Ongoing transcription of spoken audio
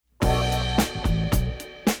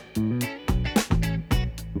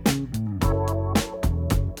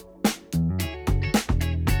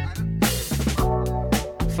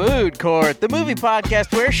Food Court, the movie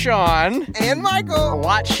podcast where Sean and Michael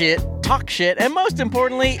watch shit, talk shit, and most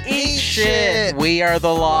importantly, eat shit. We are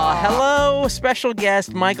the law. Hello, special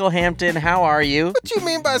guest Michael Hampton. How are you? What do you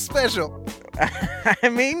mean by special? I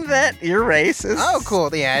mean that your race is. Oh,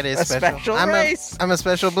 cool. Yeah, it is a special race. I'm a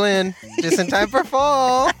special blend, just in time for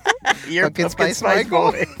fall. You're Pumpkin Spice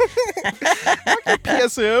Michael.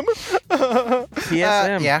 PSM.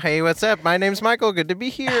 PSM. Yeah. Hey, what's up? My name's Michael. Good to be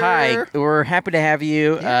here. Hi. We're happy to have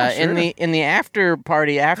you. Yeah, sure. In the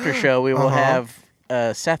after show, we will have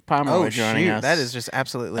Seth Pomeroy joining us. That is just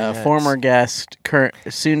absolutely nuts. Former guest,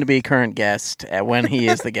 soon to be current guest when he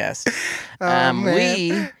is the guest.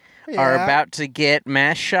 We are about to get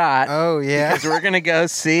mass shot. Oh, yeah. Because we're going to go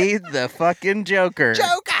see the fucking Joker.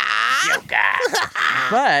 Joker!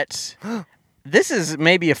 But this is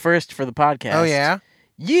maybe a first for the podcast. Oh, yeah?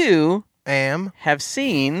 You have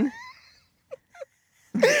seen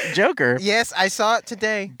Joker. Yes, I saw it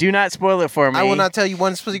today. Do not spoil it for me. I will not tell you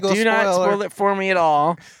one single spoiler. Do not spoil it for me at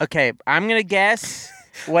all. Okay, I'm going to guess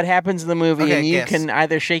what happens in the movie, and you can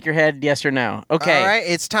either shake your head yes or no. Okay. All right,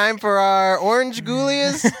 it's time for our Orange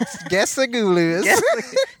Ghoulius. Guess the Ghoulius.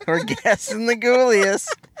 We're guessing the Ghoulius.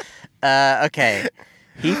 Okay.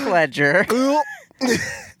 Heath Ledger.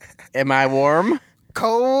 Am I warm?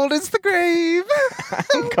 Cold as the grave.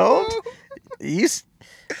 I'm cold?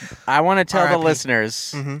 I want to tell the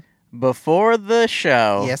listeners, before the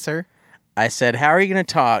show, yes, sir, I said, how are you going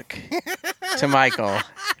to talk to Michael?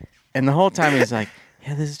 And the whole time he's like,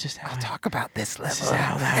 yeah, this is just how I'll talk about this level. This is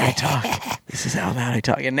how loud I talk. This is how loud I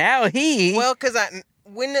talk. And now well, because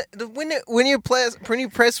when you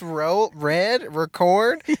press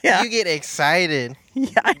record, you get excited.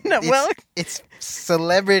 Yeah, I know. It's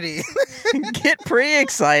celebrity. Get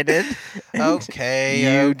pre-excited.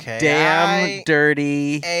 Okay. Damn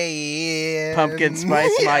dirty Pumpkin Spice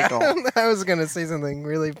Michael. I was gonna say something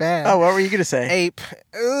really bad. Oh, what were you gonna say? Ape.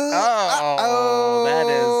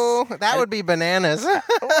 That would be bananas.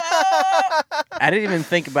 I didn't even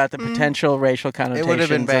think about the potential racial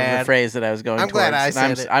connotations of the phrase that I was going towards. Glad I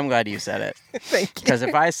said it. I'm glad you said it. Thank you. Because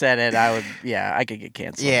if I said it, I could get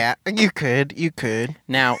canceled. Yeah, you could.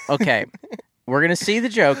 Now, okay, we're going to see the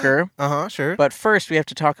Joker. Sure. But first, we have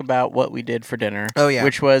to talk about what we did for dinner. Oh, yeah.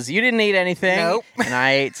 Which was, you didn't eat anything. Nope. And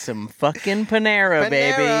I ate some fucking Panera,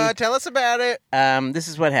 baby. Tell us about it. This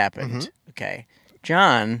is what happened. Okay.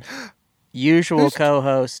 John, usual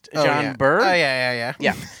co-host, John Burr. Oh, yeah.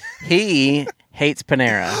 Yeah. He hates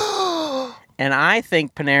Panera. And I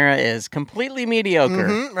think Panera is completely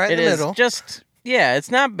mediocre. Right in the middle. It is just,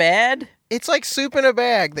 it's not bad. It's like soup in a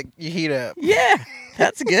bag that you heat up. Yeah,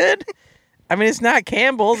 that's good. I mean, it's not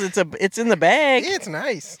Campbell's. It's in the bag. Yeah, it's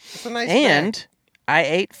nice. It's a nice And bag. I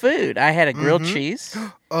ate food. I had a grilled cheese.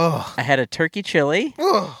 Oh. I had a turkey chili.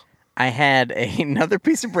 Oh. I had another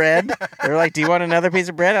piece of bread. They were like, "Do you want another piece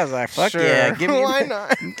of bread?" I was like, "Fuck sure. yeah, give me Why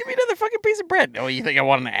not? Give me another fucking piece of bread." Oh, you think I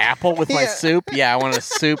want an apple with my soup? Yeah, I want a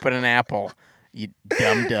soup and an apple. You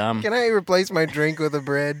dumb. Can I replace my drink with a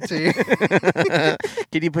bread too?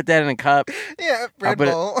 Can you put that in a cup? Yeah, bread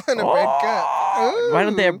bowl and a bread cup. Ooh. Why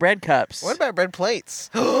don't they have bread cups? What about bread plates?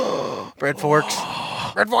 Bread forks.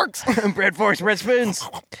 Bread forks. Bread forks, bread spoons.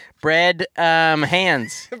 Bread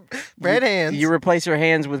hands. Bread hands. You replace your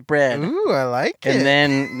hands with bread. Ooh, I like it. And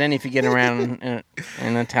then if you get around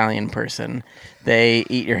an Italian person, they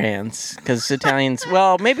eat your hands. Because Italians,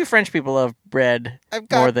 well, maybe French people love bread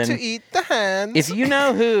more than... I've got to eat the hands. If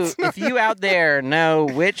you out there know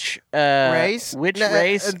which race or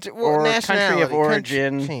country of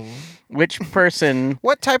origin, which person...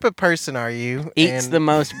 What type of person are you? Eats the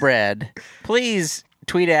most bread, please...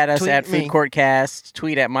 Tweet at us at Food Court Cast.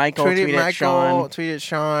 Tweet at Michael. Tweet at Sean. Tweet at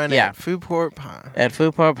Sean. Yeah. At Food Court Pop. At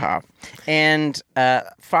Food Court Pop. And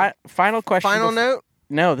final question. Final note?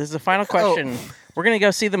 No, this is the final question. We're going to go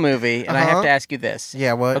see the movie, and I have to ask you this.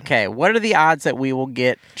 Yeah, what? Okay, what are the odds that we will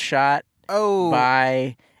get shot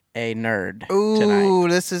by a nerd tonight? Ooh,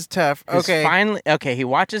 this is tough. Okay. He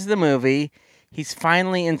watches the movie. He's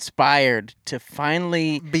finally inspired to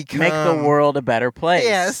make the world a better place.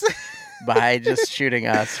 Yes. By just shooting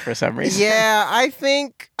us for some reason. Yeah, I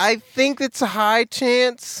think it's a high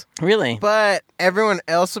chance. Really? But everyone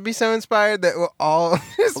else will be so inspired that we'll all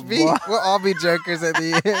be jokers at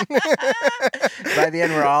the end. By the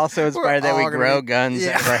end, we're all so inspired that we grow guns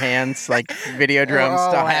out of our hands like Videodrome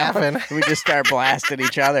style. We just start blasting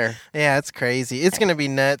each other. Yeah, it's crazy. It's gonna be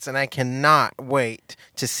nuts, and I cannot wait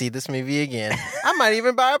to see this movie again. I might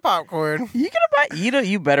even buy a popcorn. You gonna buy?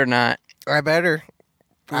 You better not. I better.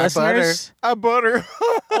 Listeners, I butter.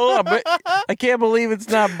 I can't believe it's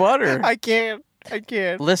not butter. I can't.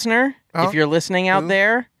 Listener, if you're listening out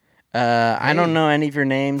there, I don't know any of your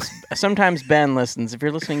names. Sometimes Ben listens. If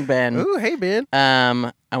you're listening, Ben, Ooh, hey, Ben.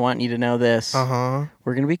 I want you to know this. Uh-huh.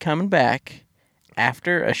 We're going to be coming back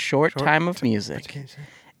after a short time of music.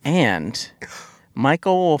 And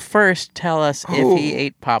Michael will first tell us if he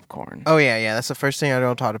ate popcorn. Oh, yeah. That's the first thing I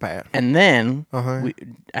don't talk about. And then, Uh-huh.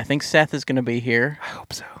 I think Seth is going to be here. I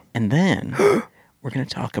hope so. And then, we're going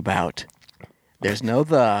to talk about, there's no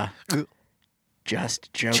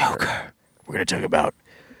just Joker. We're going to talk about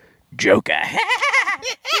Joker.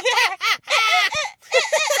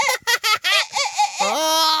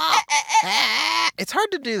 It's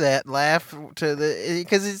hard to do that laugh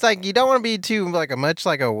because it's like you don't want to be too much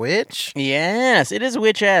like a witch. Yes, it is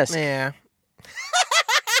witch-esque. Yeah.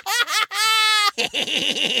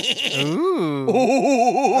 Ooh.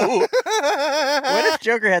 What if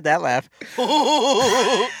Joker had that laugh?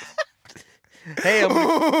 Hey, I'm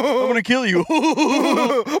gonna kill you.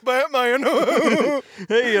 Batman.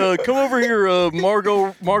 Hey, come over here,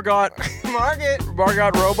 Margot Margaret.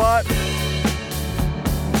 Robot.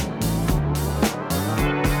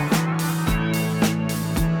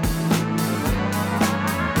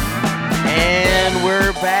 And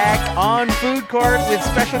we're back on Food Court with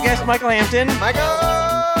special guest Michael Hampton. Michael.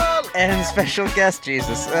 And special guest,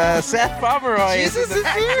 Seth Pomeroy. Jesus is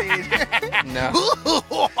here. No.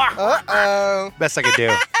 Uh-oh. Best I could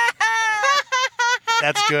do.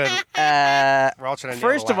 That's good. We're all trying to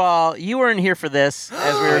First of all, you weren't here for this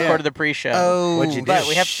as we recorded the pre-show. Oh, What'd you do? But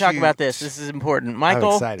we have to talk shoot. about this. This is important. I'm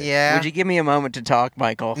Michael, excited. Yeah. would you give me a moment to talk,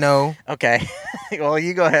 Michael? No. Okay. Well,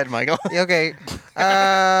 you go ahead, Michael. Okay.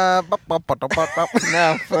 No,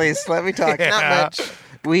 please, let me talk. Not much.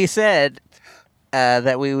 We said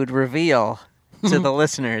that we would reveal to the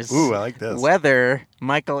listeners Ooh, I like this. whether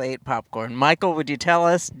Michael ate popcorn. Michael, would you tell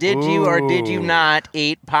us, did you or did you Ooh. not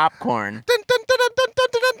eat popcorn? Dun, dun, dun, dun, dun, dun,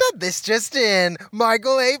 dun, dun, dun. This just in.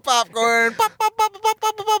 Michael ate popcorn. Pop, pop, pop, pop,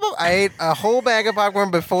 pop, pop, pop. I ate a whole bag of popcorn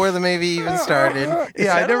before the movie even started.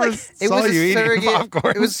 Yeah, I never It saw was you a eating surrogate.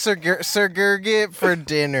 popcorn. It was surrogate for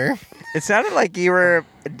dinner. It sounded like you were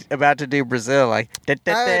about to do Brazil, like.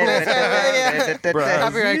 Copyright.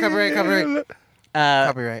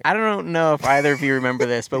 Copyright. I don't know if either of you remember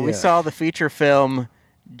this, but we Yeah. saw the feature film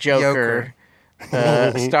Joker,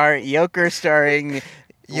 starring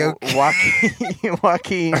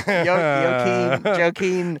Joaquin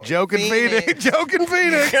Joking Phoenix. Joking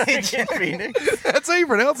Phoenix. That's how you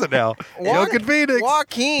pronounce it now. Joking Phoenix.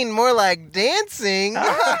 Joaquin, more like dancing.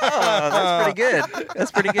 Oh, that's pretty good.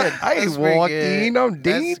 That's pretty good. I That's ain't pretty walking. good. I'm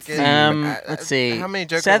That's dancing. good. Let's see. How many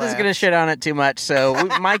Joker Seth is going to laughs? shit on it too much. So,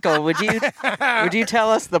 Michael, would you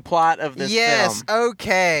tell us the plot of this Yes. film?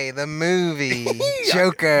 Okay. The movie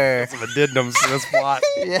Joker. Some addendums to this plot.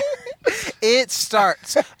 It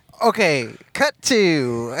starts. Okay, cut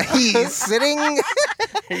to. He's sitting.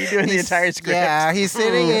 Are you doing the entire script? Yeah, he's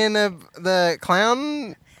sitting in the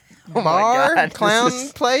clown my bar, God, clown this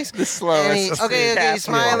is place. the slowest And he's cast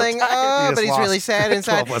smiling. of all Oh, time. but he's really Just sad lost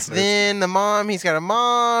inside. 12 listeners. Then the mom, he's got a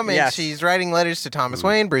mom, and Yes. she's writing letters to Thomas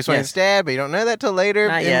Wayne, Bruce Wayne's dad, but you don't know that till later,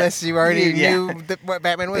 Not yet. unless you already Yeah. knew what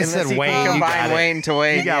Batman was. Unless Unless you Wayne, can you combine got it. Wayne to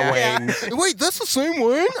Wayne. You got yeah. Wayne. Wait, that's the same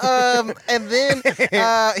one? And then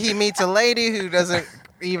he meets a lady who doesn't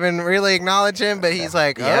even really acknowledge him, but he's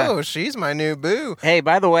like, Yeah. oh, she's my new boo. Hey,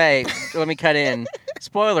 by the way, let me cut in.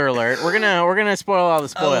 Spoiler alert. We're gonna spoil all the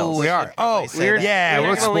spoils. We are. Oh, We're yeah, we're we're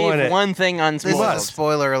not gonna leave spoiling it. one thing This is unspoiled. a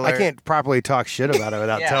spoiler alert. I can't properly talk shit about it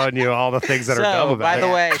without Yeah. telling you all the things that are dumb So, about by it. the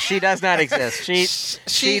way, she does not exist. She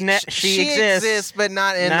exists, but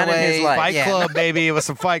not in not the in way. his life. Fight yeah. Club, baby. It was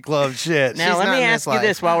some Fight Club shit. Now, She's let not me in ask his you life.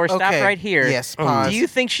 this while we're stopped Okay. right here. Yes, pause. Do you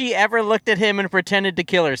think she ever looked at him and pretended to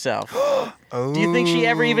kill herself? Do you think she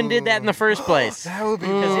ever even did that in the first place? That would be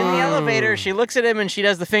Because in the elevator, she looks at him and she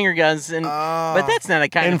does the finger guns, and but that's not a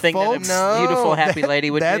kind And of thing folks, that a beautiful, happy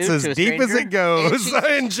lady would That's do as to a deep as stranger. it goes And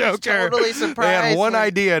in Joker. totally They surprised had one when-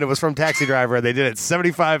 idea, and it was from Taxi Driver. They did it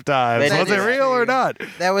 75 times. They Was did it that real or not?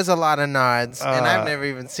 That was a lot of nods, and I've Uh, never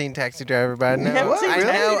even seen Taxi Driver, but I know, haven't seen I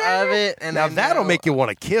Taxi know Driver? of it. And Now I that'll know- make you want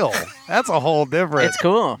to kill. That's a whole different. It's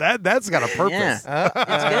cool. That's got a purpose. Yeah.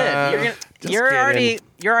 It's good. Just You're kidding.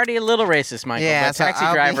 already a little racist, Michael. Yeah, but so Taxi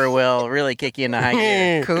I'll be- Driver will really kick you into high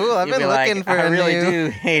gear. Cool. I've You'll been be like, looking for I a really new. do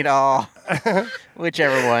hate all,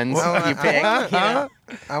 whichever ones you pick. You know?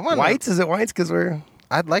 I want Whites? Is it whites? Because we're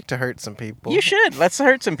I'd like to hurt some people. You should. Let's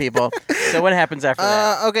hurt some people. So what happens after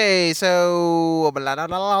that? Okay, so blah, blah, blah,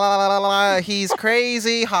 blah, blah, he's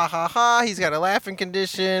crazy. Ha ha ha. He's got a laughing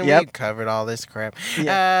condition. Yep. We covered all this crap.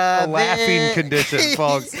 A laughing condition,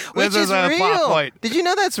 folks. Which This is a plot real. point. Did you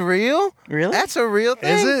know that's real? Really? That's a real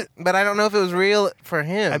thing. Is it? But I don't know if it was real for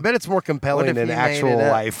him. I bet it's more What compelling if than he made actual it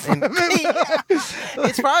up? life. And-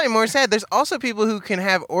 It's probably more sad. There's also people who can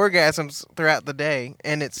have orgasms throughout the day,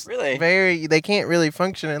 and it's Really? they can't really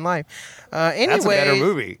function in life. Anyway, That's a better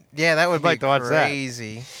movie. Yeah, that would I'd like be to watch that.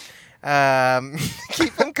 crazy.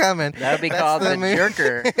 Keep them coming. That would be That's called The movie.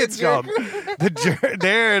 Jerker. It's called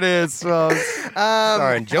There it is, folks.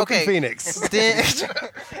 Sorry, Joker okay. Phoenix.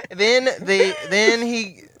 then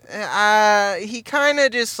he kind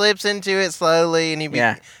of just slips into it slowly, and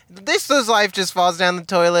his life just falls down the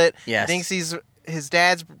toilet. Yes. Thinks he's his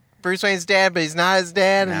dad's Bruce Wayne's dad, but he's not his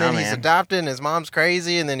dad, and No, then he's man. adopted, and his mom's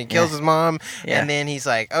crazy, and then he kills his mom, Yeah. and then he's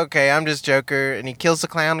like, okay, I'm just Joker, and he kills the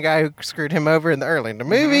clown guy who screwed him over early in the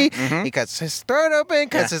movie. mhm. He cuts his throat open,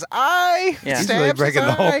 cuts Yeah. his eye, Yeah. He's stabs really breaking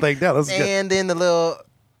his the whole eye, thing down. That's good. and then the little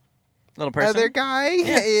Little person. other guy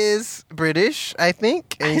is British, I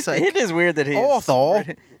think, and he's like, it is weird that he's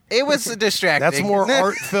Arthur. It was distracting. That's more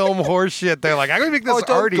art film horse shit. They're like, I'm gonna make this don't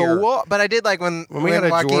artier. go up. But I did like when we had a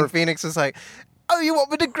Joaquin dwarf- Phoenix was like, "Oh, you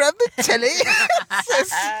want me to grab the telly?"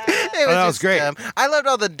 That was great. Dumb. I loved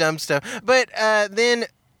all the dumb stuff. But then.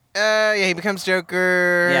 He becomes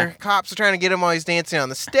Joker. Yeah. Cops are trying to get him while he's dancing on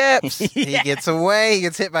the steps. He gets away. He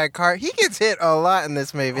gets hit by a car. He gets hit a lot in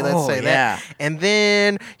this movie, let's say yeah. that. And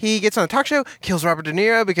then he gets on a talk show, kills Robert De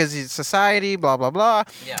Niro because he's society, blah, blah, blah.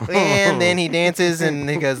 Yeah. And then he dances and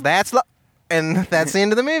he goes, that's love. And that's the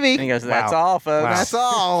end of the movie. And he goes, that's Wow. all, folks. Wow. That's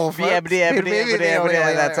all. Yeah,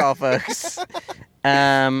 that's all, folks. But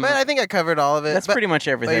I think I covered all of it. That's but, pretty much But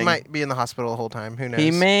he everything. might be in the hospital the whole time. Who knows?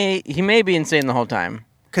 He may be insane the whole time.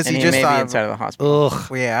 because And he he just may thought be of- inside of the hospital.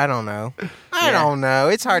 Ugh. Well, yeah, I don't know. I Yeah. don't know.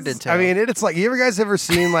 It's hard to tell. I mean, it's like, you ever guys ever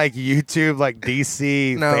seen like YouTube, like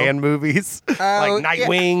DC No. fan movies? Like yeah.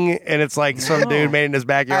 Nightwing, and it's like some No. dude made in his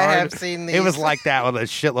backyard. I have seen It was these. like that with a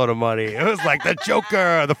shitload of money. It was like the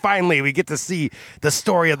Joker. Finally, we get to see the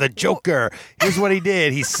story of the Joker. Here's what he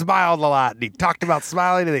did. He smiled a lot, and he talked about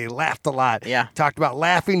smiling, and he laughed a lot. Yeah. Talked about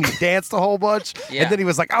laughing. He danced a whole bunch. Yeah. And then he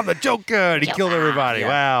was like, I'm the Joker, and he killed everybody. Yeah.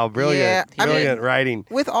 Wow, brilliant. Yeah, I mean- Brilliant writing.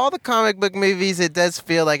 with all the comic book movies, it does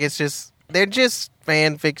feel like they're just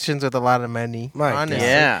fan fictions with a lot of money. My honestly. God.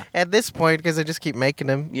 Yeah. At this point, because they just keep making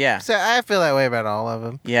them. Yeah. So I feel that way about all of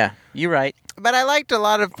them. Yeah, you're right. But I liked a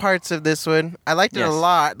lot of parts of this one. I liked it Yes. a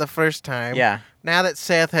lot the first time. Yeah. Now that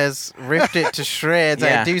Seth has ripped it to shreds,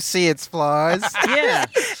 Yeah. I do see its flaws. Yeah.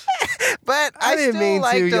 But I didn't still mean to,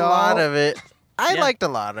 liked a lot y'all. of it. I Yeah. liked a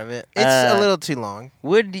lot of it. It's a little too long.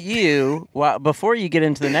 Would you, before you get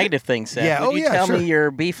into the negative things, Seth, Yeah, would you tell sure. me your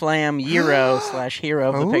beef lamb hero / hero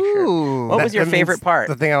of the picture? Ooh. What was your That favorite means part?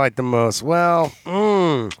 The thing I liked the most. Well,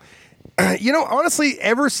 honestly,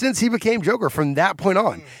 ever since he became Joker, from that point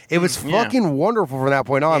on, it was Yeah. fucking wonderful. From that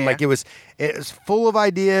point on, Yeah. like it was full of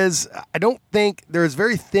ideas. I don't think there's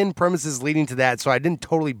very thin premises leading to that, so I didn't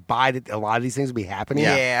totally buy that a lot of these things would be happening.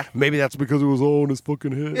 Yeah. Maybe that's because it was all in his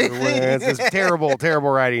fucking head. Or whatever. It's terrible, terrible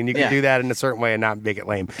writing. You can Yeah. do that in a certain way and not make it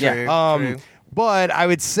lame. Yeah. True. But I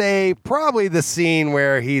would say probably the scene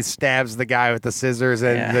where he stabs the guy with the scissors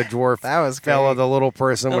and Yeah. the dwarf That was fellow, great. the little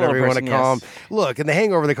person, The whatever little you want to person, call yes. him. Look, in The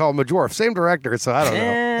Hangover, they call him a dwarf. Same director, so I don't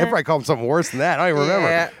know. They probably call him something worse than that. I don't even remember.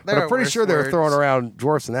 Yeah, But there I'm pretty are sure they were worse throwing words. around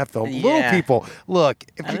dwarfs in that film. Little Yeah. people, look,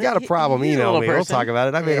 if you got a problem, he's a email little me. We'll person. talk about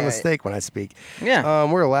it. I made a Yeah. mistake when I speak. Yeah.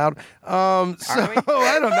 We're allowed. So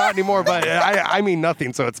I don't know anymore, but I mean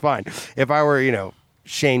nothing, so it's fine. If I were,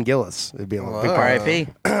 Shane Gillis, it'd be a big Whoa. part. R.I.P.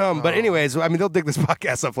 But anyways, I mean, they'll dig this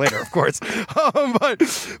podcast up later, of course.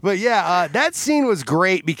 But yeah, that scene was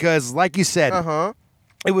great because, like you said,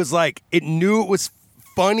 it was like it knew it was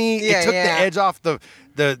funny. Yeah, it took yeah. the edge off the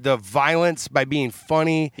violence by being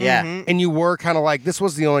funny. Yeah. And you were kind of like, this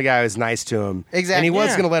was the only guy who was nice to him. Exactly. And he was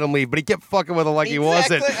Yeah. going to let him leave, but he kept fucking with him like he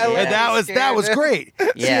wasn't. Exactly. I love And that was great. See,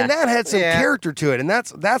 Yeah. and that had some Yeah. character to it. And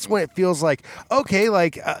that's when it feels like, okay,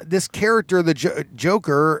 like this character, the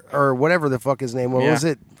Joker, or whatever the fuck his name was. Yeah. What was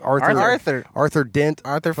it? Arthur. Arthur Dent.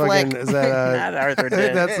 Arthur Fucking- Fleck. Is that Not Arthur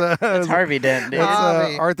Dent. that's Harvey Dent, dude. That's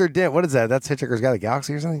Harvey. Arthur Dent. What is that? That's Hitchhiker's Guide to the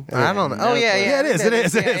Galaxy or something? I don't know. No Oh, yeah, clue. yeah. Yeah, it is. It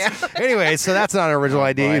is. It Yeah, is. Anyway, so that's not an original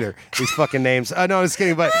idea boy. either. These fucking names. No, I'm just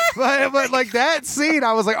kidding. But like that scene,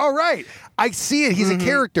 I was like, all right, I see it. He's a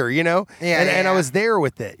character, Yeah, and I yeah. was there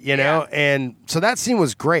with it, and so that scene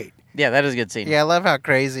was great. Yeah, that is a good scene. Yeah, I love how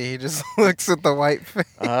crazy he just looks at the white face.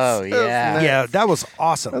 Oh, yeah. Nice. Yeah, that was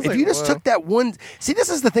awesome. was If like, you just whoa. took that one, see, this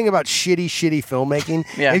is the thing about shitty filmmaking.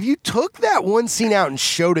 Yeah. If you took that one scene out and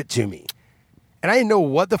showed it to me, and I didn't know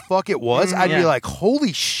what the fuck it was, I'd be Yeah. like,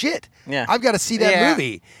 holy shit. Yeah. I've got to see that Yeah.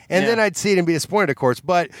 movie. And Yeah. then I'd see it and be disappointed, of course.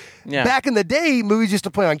 But Yeah. back in the day, movies used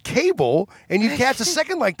to play on cable, and you'd catch a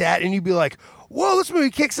second like that, and you'd be like, whoa, this movie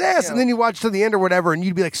kicks ass. And then you watch to the end or whatever, and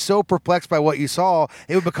you'd be like so perplexed by what you saw,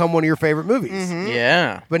 it would become one of your favorite movies.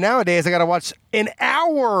 Yeah. But nowadays, I got to watch an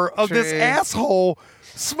hour of this True. asshole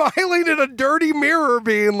smiling in a dirty mirror,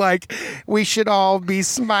 being like, "We should all be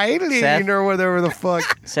smiling," Seth? or whatever the fuck.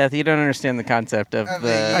 Seth, you don't understand the concept of Of the,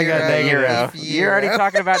 the I got the negative. hero. You're already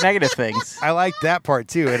talking about negative things. I like that part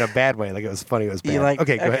too, in a bad way. Like it was funny. It was bad. You like-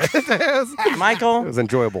 okay, go ahead. it Michael, was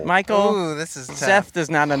enjoyable. Michael, Ooh, this is tough. Seth does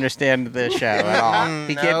not understand the show at all.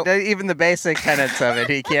 He Nope. can't, even the basic tenets of it,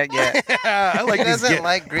 he can't get. I like He these doesn't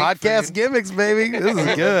like Greek podcast food. gimmicks, baby. This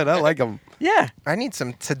is good. I like them. Yeah. I need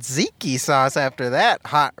some tzatziki sauce after that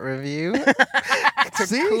hot review.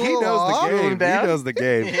 See, he cool knows off. the game. Cool He down. knows the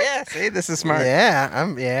game. Yeah, see, this is smart.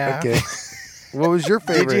 Yeah. Okay. What was your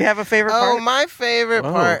favorite? Did you have a favorite Oh, part? my favorite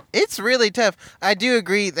Whoa. part. It's really tough. I do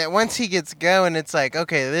agree that once he gets going, it's like,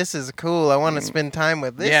 okay, this is cool. I want to spend time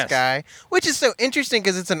with this Yes. guy, which is so interesting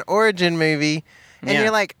because it's an origin movie. And Yeah.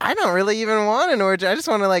 you're like, I don't really even want an origin. I just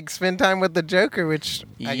want to like spend time with the Joker, which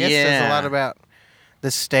I guess says a Yeah. lot about the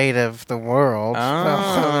state of the world Oh,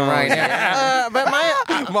 right now. yeah. But my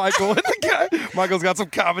Michael, Michael's got some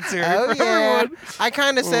commentary Oh for yeah, everyone. I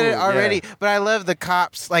kind of said it Ooh, already, yeah. but I love the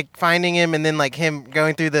cops like finding him and then like him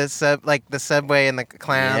going through the subway and the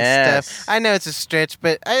clown Yes. stuff. I know it's a stretch,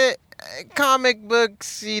 but comic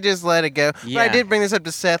books, you just let it go. But I Yeah. did bring this up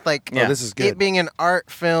to Seth, like Yeah. Oh, this is good. it being an art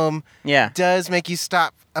film Yeah. does make you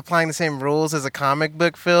stop applying the same rules as a comic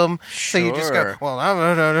book film. So you just go, Sure. well,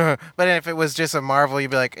 no. But if it was just a Marvel, you'd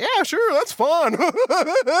be like, yeah, sure, that's fun.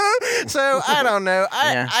 So I don't know.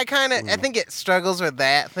 Yeah. I think it struggles with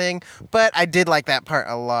that thing, but I did like that part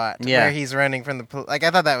a lot. Yeah. Where he's running from the like, I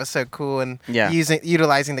thought that was so cool and Yeah.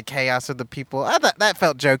 utilizing the chaos of the people. I thought that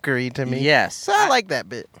felt Joker-y to me. Yes. So I like that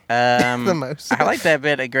bit Um, the most. I like that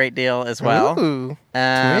bit a great deal as well. Ooh,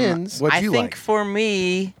 twins. What'd I you think like? for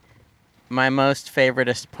me, my most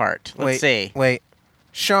favoritist part. Let's see. Wait.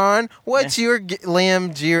 Sean, what's your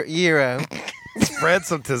lamb gyro? Spread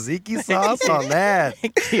some tzatziki sauce on that.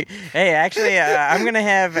 Hey, actually, I'm gonna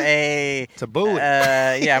have a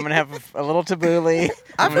Tabbouleh. yeah, I'm gonna have a little tabbouleh.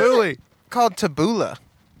 Really? Called tabbouleh.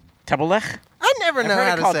 Tabbouleh? I never I've know heard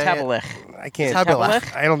how it to called say tabbouleh. I can't.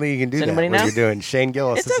 Tabbouleh. I don't think you can do Does that. anybody What know? you're doing, Shane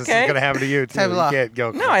Gillis. It's this okay. is going to happen to you too. Tabbouleh. You can't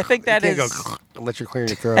go. No, I think that you can't is- go unless you're clearing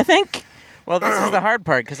your throat. I think. Well, this is the hard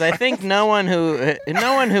part because I think no one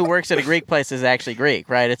who works at a Greek place is actually Greek,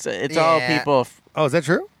 right? It's all Yeah. people. Oh, is that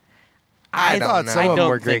true? I don't thought know. some I of them don't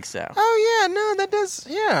were think Greek. so. Oh yeah, no,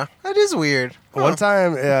 that is weird. One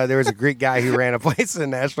time, there was a Greek guy who ran a place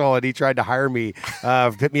in Nashville, and he tried to hire me,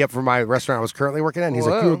 hit me up for my restaurant I was currently working at. And he's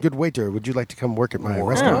like, Whoa. "You're a good waiter. Would you like to come work at my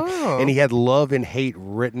restaurant?" Whoa. And he had love and hate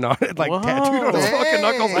written on it, like Whoa. tattooed on his fucking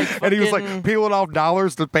knuckles. Dang. And he was like Fucking- peeling off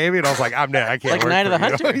dollars to pay me, and I was like, "I'm not. I can't." Like work Night of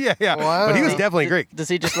for the you." Hunter? yeah. Wow. But he was definitely Greek. Does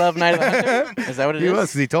he just love Night of the Hunter? Is that what it He is? was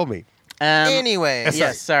because he told me. Anyway,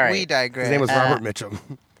 yes, sorry. we digress. His name was Robert Mitchum.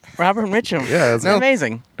 Robert Mitchum. Yeah, that's It's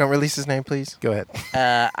amazing. Don't release his name, please. Go ahead.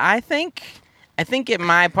 I think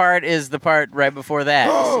my part is the part right before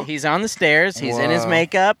that. He's on the stairs. He's in his Wow.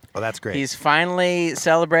 makeup. Oh, that's great. He's finally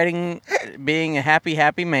celebrating being a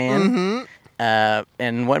happy man. Mm-hmm.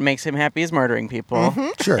 And what makes him happy is murdering people.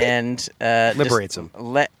 Sure. And Liberates him.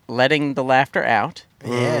 letting the laughter out.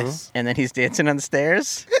 Yes. And then he's dancing on the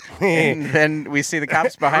stairs. And then we see the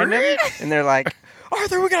cops behind him. And they're like,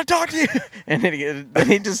 Arthur, we got to talk to you. And then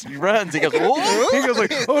he just runs. He goes, whoa. He goes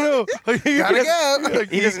like, "Oh no, Gotta go.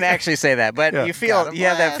 He doesn't actually say that, but Yeah. you feel Gotta you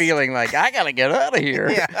have that blast. feeling like I gotta get out of here.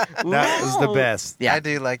 Yeah. That was the best. Yeah. I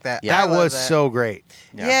do like that. Yeah. I That love was so great.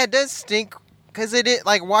 Yeah. Yeah, it does stink because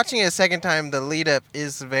like watching it a second time. The lead up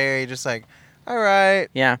is very just like, all right,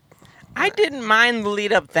 Yeah. I didn't mind the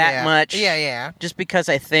lead up that yeah. much. Yeah. Just because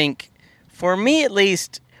I think, for me at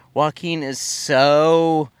least, Joaquin is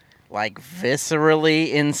so like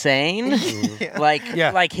viscerally insane. Yeah. Like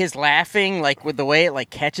Yeah. like his laughing, like with the way it like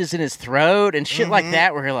catches in his throat and shit like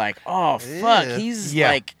that, where you're like, oh fuck, Ew. he's Yeah.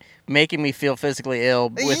 like making me feel physically ill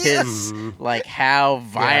with Yes. his like how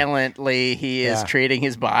violently he is Yeah. treating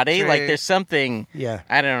his body. True. Like there's something Yeah.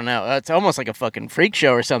 I don't know. It's almost like a fucking freak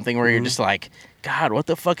show or something where you're just like, God, what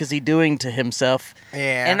the fuck is he doing to himself?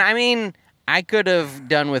 Yeah. And I mean, I could have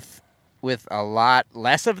done with a lot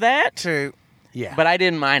less of that. True. Yeah. but I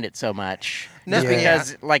didn't mind it so much. No, Just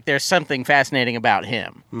because, like, there's something fascinating about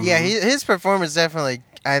him. Yeah, his performance definitely,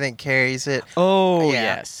 I think, carries it. Oh,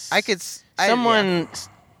 Yeah. yes. I could... Someone,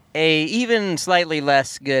 a even slightly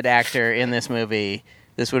less good actor in this movie,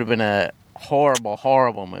 this would have been a horrible,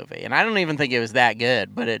 horrible movie. And I don't even think it was that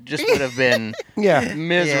good, but it just would have been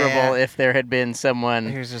miserable if there had been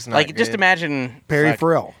someone... He was just not like, just good. imagine... Perry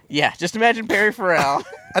Farrell. Yeah, just imagine Perry Farrell.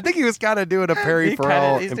 I think he was kind of doing a Perry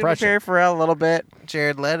Farrell He's doing impression. Perry Farrell a little bit.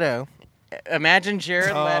 Jared Leto. Imagine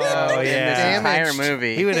Jared Leto in this entire Damaged.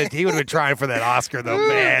 movie. He would have been trying for that Oscar though,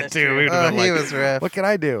 bad That's too. true. He would have been He like, was rough. "What can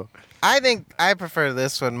I do?" I think I prefer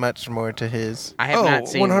this one much more to his. I have not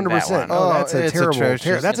seen 100%. that one. Oh, that's a it's terrible. atrocious.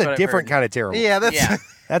 That's That's a what I've different heard. kind of terrible. Yeah, that's... Yeah.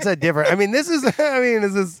 That's a different. I mean, this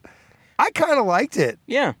is. I kind of liked it.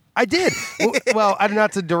 Yeah. I did. Well, I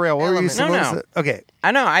not to derail. What were you saying? No. Okay.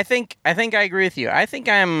 I know. I think I agree with you. I think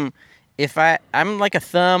I'm like a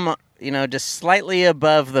thumb, just slightly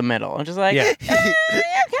above the middle. I'm just like, Yeah. okay.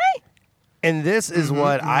 And this is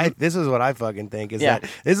what I fucking think is Yeah. that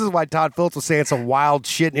this is why Todd Phillips was saying some wild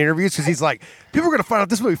shit in interviews because he's like, people are gonna find out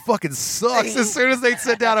this movie fucking sucks as soon as they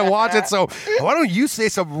sit down and watch it. So why don't you say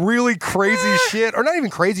some really crazy shit, or not even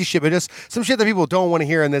crazy shit, but just some shit that people don't want to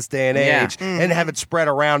hear in this day and Yeah. age, and have it spread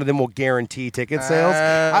around, and then we'll guarantee ticket sales.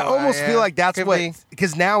 I almost feel like that's Could what, be.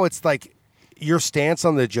 because now it's like, your stance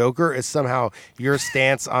on the Joker is somehow your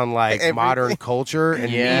stance on like Everything. modern culture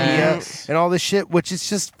and Yes. media and all this shit, which is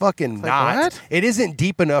just fucking not. what? It isn't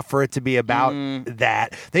deep enough for it to be about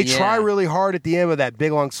that. They try Yeah. really hard at the end of that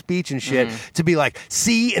big long speech and shit to be like,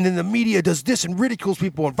 see, and then the media does this and ridicules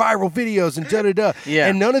people and viral videos and da da da. Yeah.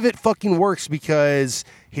 And none of it fucking works because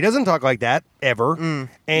he doesn't talk like that ever,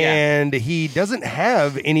 and he doesn't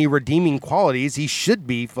have any redeeming qualities. He should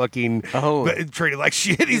be fucking treated like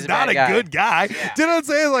shit. He's a not bad a guy. good guy. Do you know what I'm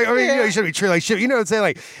saying? Like, I mean, he should be treated like shit. You know what I'm saying?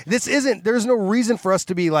 Like, this isn't. There's no reason for us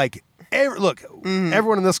to be like. Look,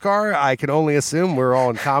 everyone in this car, I can only assume we're all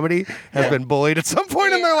in comedy, has been bullied at some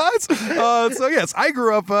point in their lives. So yes, I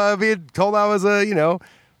grew up being told I was a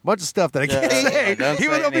bunch of stuff that I can't say. don't Even say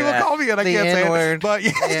though any of people that. call me and I The can't say it. N-word. But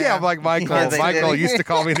yeah, I'm like Michael. Yeah, they Michael did. used to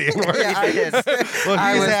call me the N-word. Yeah, I did. Well,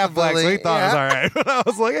 I he's was half the black, so he bully. thought it was all right. But I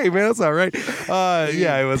was like, hey, man, that's all right.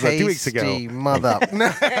 Yeah, it was 2 weeks ago. Pasty mother.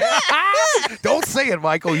 Don't say it,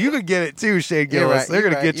 Michael. You could get it too, Shane You're Gillis. right, They're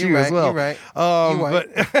going to you're get right, you you're as well. right, you're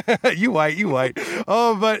right. But you white.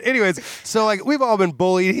 But anyways, so like we've all been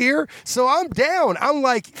bullied here. So I'm down. I'm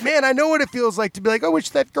like, man, I know what it feels like to be like, I wish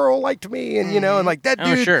that girl liked me, and and like that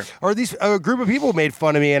Oh, dude sure. or these a group of people made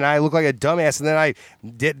fun of me, and I look like a dumbass, and then I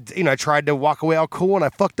did, I tried to walk away all cool, and I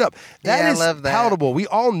fucked up. That Yeah, I is love that. palatable. We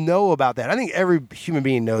all know about that. I think every human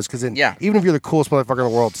being knows because Yeah. even if you're the coolest motherfucker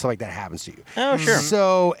in the world, stuff like that happens to you. Oh, sure.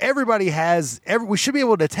 So everybody has, we should be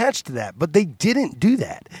able to attach to that, but they didn't do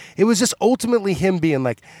that. It was just ultimately him being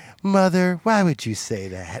like, Mother, why would you say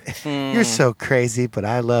that? You're so crazy, but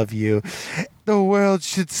I love you. The world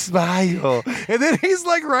should smile. And then he's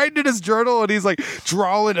like writing in his journal and he's like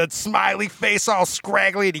drawing a smiley face all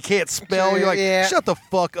scraggly and he can't spell. You're like, Yeah. shut the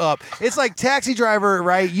fuck up. It's like Taxi Driver,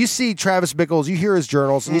 right? You see Travis Bickles, you hear his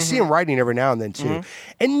journals, and you see him writing every now and then too.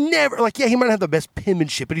 And never, like, yeah, he might have the best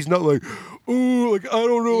penmanship, but he's not like, oh, like, I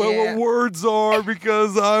don't know Yeah. what words are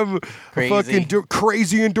because I'm Crazy. fucking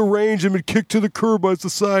crazy and deranged and been kicked to the curb by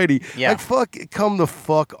society. Yeah. Like, fuck, come the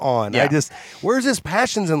fuck on. Yeah. Where's his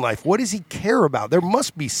passions in life? What does he care about? There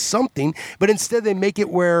must be something, but instead they make it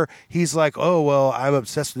where he's like, oh, well, I'm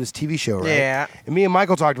obsessed with this TV show, right? Yeah. And me and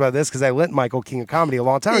Michael talked about this because I lent Michael King of Comedy a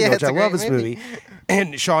long time ago, Yeah, which it's I a love great this movie. movie.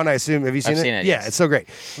 And Sean, I assume, have you seen I've it? seen it, Yeah, yes. it's so great.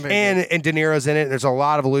 Very And De Niro's in it. There's a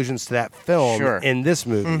lot of allusions to that film Sure. in this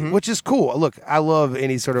movie, which is cool. Look, I love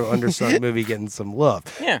any sort of undersung movie getting some love.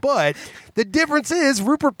 Yeah. But the difference is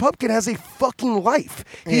Rupert Pupkin has a fucking life.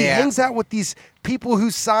 He Yeah. hangs out with these people who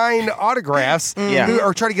sign autographs, Yeah. who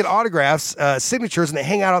are trying to get autographs, signatures, and they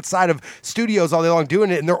hang out outside of studios all day long doing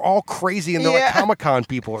it, and they're all crazy, and they're like Yeah. Comic-Con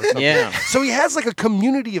people or something. Yeah. So he has like a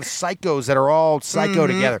community of psychos that are all psycho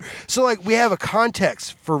together. So like we have a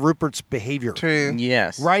context for Rupert's behavior. True.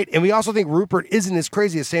 Yes. Right? And we also think Rupert isn't as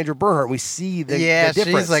crazy as Sandra Bernhardt. We see the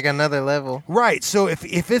difference. she's like another level. Right. So if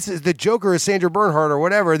it's the Joker is Sandra Bernhardt or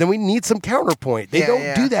whatever, then we need some counterpoint. They Yeah, don't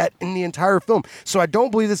yeah. do that in the entire film. So I don't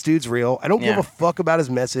believe this dude's real. I don't give Yeah. a fuck about his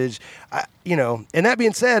message. And that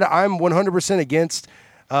being said, I'm 100% against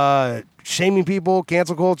shaming people,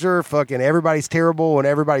 cancel culture, fucking everybody's terrible and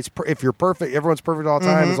if you're perfect, everyone's perfect all the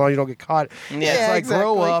time as long as you don't get caught. Yeah, It's like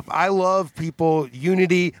grow exactly. up. I love people,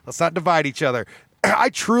 unity. Let's not divide each other. I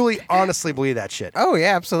truly, honestly believe that shit. Oh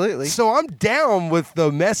yeah, absolutely. So I'm down with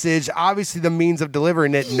the message. Obviously, the means of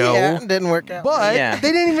delivering it, no. Yeah, it didn't work out. But Yeah.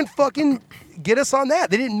 they didn't even fucking get us on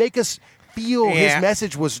that. They didn't make us feel his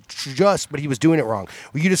message was just, but he was doing it wrong.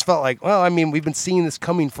 You just felt like, well, I mean, we've been seeing this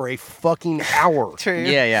coming for a fucking hour. True.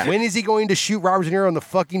 Yeah. When is he going to shoot Robert De Niro in the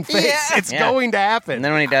fucking face? Yeah. It's going to happen. And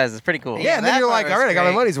then when he does, it's pretty cool. yeah, and then that you're part like, was all right, I got my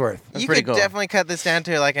great. money's worth. You pretty could cool. definitely cut this down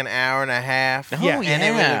to like an hour and a half. Oh, Yeah. And it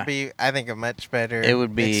yeah. would be, I think, a much better It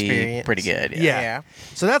would be experience. pretty good. Yeah.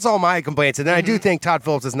 So that's all my complaints. And then I do think Todd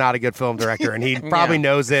Phillips is not a good film director, and he probably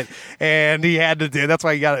knows it. And he had to do. That's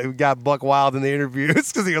why he got Buck Wild in the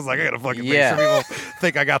interviews, because he was like, I got to fucking make sure people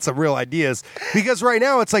think I got some real ideas. Because right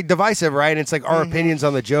now it's like divisive, right? And it's like our opinions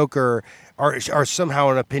on the Joker are somehow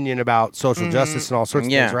an opinion about social justice and all sorts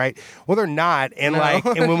of things, right? Well, they're not. And like,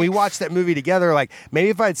 and when we watched that movie together, like maybe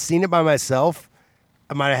if I'd seen it by myself,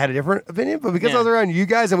 I might have had a different opinion. But because I was around you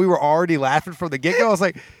guys and we were already laughing from the get-go, I was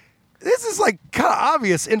like, this is like kind of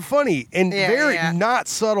obvious and funny and very not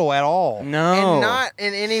subtle at all. No. And not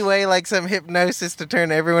in any way like some hypnosis to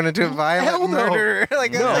turn everyone into a violent Hell no. murderer.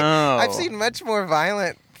 Like, No. I've seen much more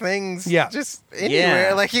violent things just anywhere.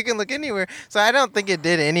 Yeah. Like, you can look anywhere. So I don't think it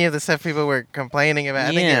did any of the stuff people were complaining about.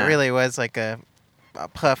 I think it really was like a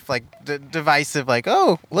puff, like divisive, like,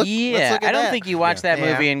 oh, look, let's look at I don't that. think you watch that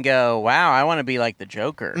movie and go, wow, I want to be like the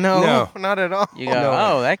Joker. No, not at all. You go,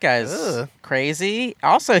 oh, that guy's crazy.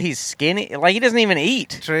 Also, he's skinny. Like, he doesn't even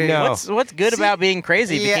eat. True. No. What's good about being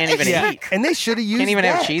crazy if you can't even eat? And they should have used Can't even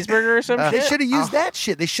that. have a cheeseburger or something? They should have used that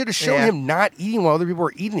shit. They should have shown him not eating while other people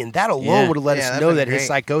were eating, and that alone Yeah. would have let Yeah, us that'd know been that his great.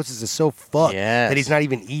 psychosis is so fucked Yes. that he's not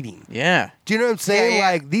even eating. Yeah. Do you know what I'm saying? Yeah.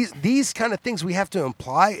 Like these kind of things we have to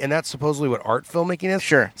imply, and that's supposedly what art filmmaking is.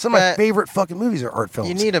 Sure. Some of my But favorite fucking movies are art films.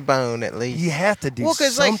 You need a bone at least. You have to do Well,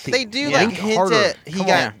 something. because like they do Yeah. like Think hint harder. at he Come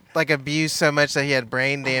got on. like abused so much that he had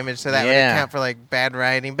brain damage, so that would Yeah. account for like bad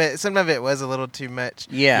writing. But some of it was a little too much.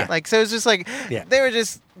 Yeah. Like, so it's just like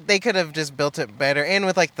they could have just built it better, and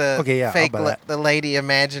with like the I'll fake buy that. the lady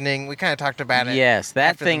imagining. We kind of talked about it. Yes,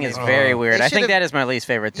 that after the thing is movie. very weird. They I think should've- that is my least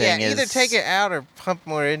favorite thing. Yeah, either is take it out or pump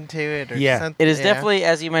more into it, or something. It is Yeah. definitely,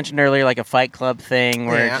 as you mentioned earlier, like a Fight Club thing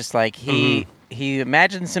where Yeah. just like he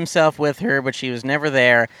imagines himself with her, but she was never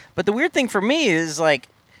there. But the weird thing for me is like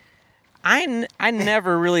I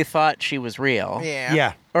never really thought she was real. Yeah.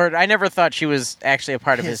 Yeah. Or I never thought she was actually a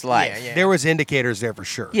part of his life. Yeah. There was indicators there for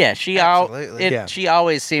sure. Yeah, she Absolutely. she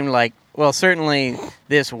always seemed like, well, certainly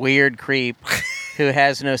this weird creep who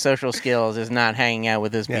has no social skills is not hanging out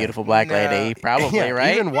with this beautiful black No. lady, probably, Yeah,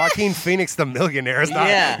 right? Even Joaquin Phoenix, the millionaire, is not.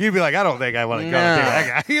 Yeah. You'd be like, I don't think I want to go No. with that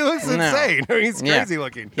guy. He looks No. insane. He's Yeah. crazy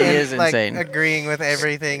looking. He is like insane. agreeing with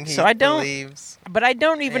everything he So I don't- believes. But I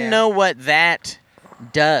don't even Yeah. know what that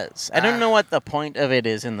does. I don't know what the point of it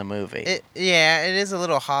is in the movie. It is a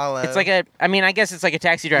little hollow. It's like I guess it's like a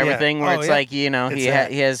Taxi Driver Yeah. thing where Oh, it's yeah. like, he It's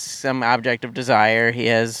that. he has some object of desire. He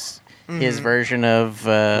has his version of,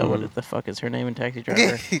 what the fuck is her name in Taxi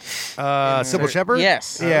Driver? Sybil Shepherd?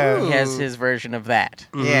 Yes. Yeah. He has his version of that.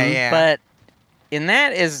 yeah. But in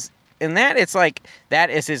that it's like that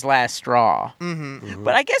is his last straw. Mm-hmm.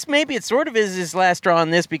 But I guess maybe it sort of is his last straw in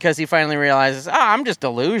this because he finally realizes, I'm just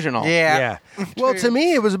delusional. Yeah. Well, to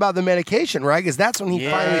me, it was about the medication, right? Because that's when he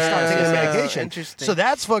finally stopped taking the Yeah. medication. Interesting. So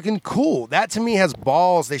that's fucking cool. That to me has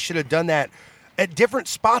balls. They should have done that at different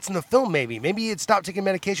spots in the film. Maybe he had stopped taking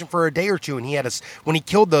medication for a day or two, and he had when he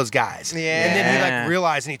killed those guys. Yeah. And then he Yeah. like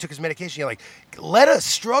realized, and he took his medication. You're like, let us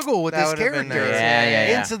struggle with That this would've been character nice.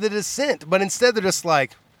 Yeah. into the descent. But instead, they're just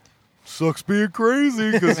like, sucks being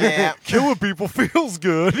crazy because Yeah. killing people feels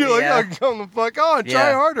good. You're Yeah. like, oh, come the fuck on, try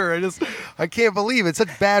Yeah. harder. I can't believe it's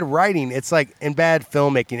such bad writing. It's like in bad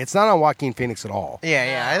filmmaking. It's not on Joaquin Phoenix at all.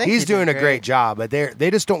 Yeah. I think He's he did doing a great job, but they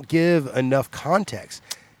just don't give enough context.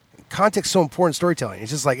 Context is so important in storytelling.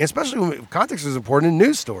 It's just like, especially when context is important in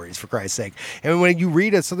news stories, for Christ's sake. And when you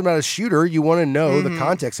read something about a shooter, you want to know the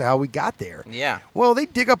context of how we got there. Yeah. Well, they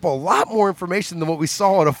dig up a lot more information than what we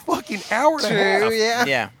saw in a fucking hour and a half. True, yeah.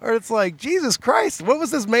 Yeah. Or it's like, Jesus Christ, what was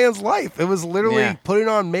this man's life? It was literally Yeah. putting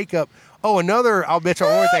on makeup. Oh, I'll bitch on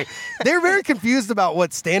one more thing. They're very confused about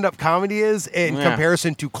what stand-up comedy is in Yeah.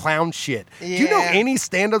 comparison to clown shit. Do you know Yeah. any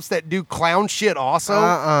stand-ups that do clown shit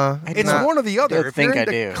also? It's It's one or the other. don't If think you're I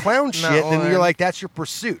into do. clown Not shit, then one. you're like, that's your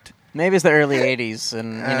pursuit. Maybe it's the early 80s,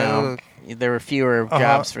 and, you know, there were fewer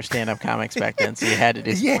jobs for stand-up comics back then, so you had to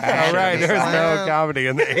do some clown Yeah, shit. right. There's no Clown. comedy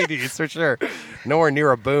in the 80s, for sure. Nowhere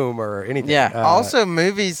near a boom or anything. Yeah. Also,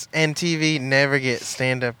 movies and TV never get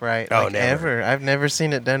stand up right. Oh, like, never. ever. I've never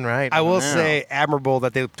seen it done right. I will No. say admirable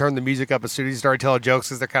that they turned the music up as soon as you started telling jokes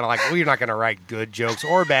because they're kind of like, well, you're not going to write good jokes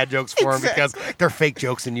or bad jokes for them because they're fake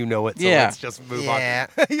jokes and you know it. So Yeah. let's just move Yeah.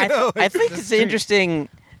 on. You know, I think it's it's true. interesting.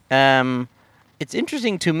 It's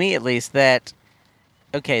interesting to me, at least, that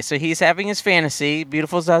okay, so he's having his fantasy.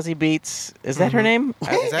 Beautiful Zazie Beetz. Is that her name?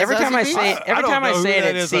 Is that every time I Zazie say it, Beetz? every time I say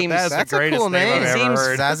it, it seems. That's a cool name. It seems-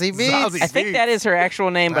 Zazie Beetz. I think that is her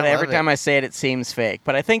actual name, but I every love it. time I say it, it seems fake.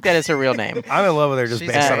 But I think that is her real name. I'm in love with her just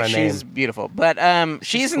She's- based on a name. She's beautiful, but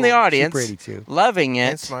she's in cool. the audience, She's pretty, too. loving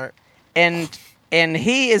And it, smart. and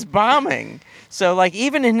he is bombing. So like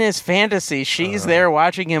even in his fantasy, she's there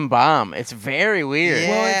watching him bomb. It's very weird. Yeah.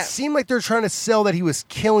 Well, it seemed like they're trying to sell that he was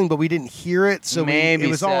killing, but we didn't hear it, so Maybe it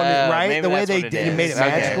was all so. right. Maybe the way that's they what it did, it is. made it Okay.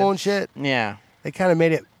 magical and shit. Yeah. They kind of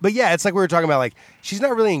made it, but yeah, it's like we were talking about. Like she's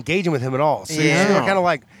not really engaging with him at all. So Yeah. you're kind of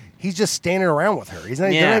like he's just standing around with her. They're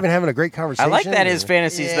Yeah. not even having a great I conversation. like that his or-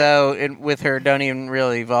 fantasies Yeah. though with her don't even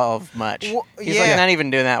really evolve much. Well, He's yeah. like not even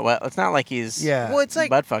doing that well. It's not like he's Yeah. Well, it's like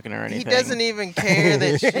butt fucking or anything. he doesn't even care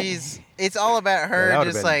that she's. It's all about Yeah, her that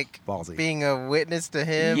would've just been like ballsy. being a witness to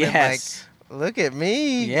him Yes. and like, look at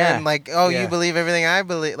me. Yeah. And like, oh, Yeah. you believe everything I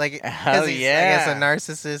believe. Like, Oh, because he's, I guess, a yeah.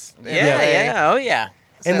 narcissist. in a Yeah, way. yeah, oh yeah.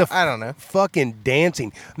 And So, the I don't know. fucking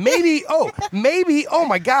dancing. Maybe, oh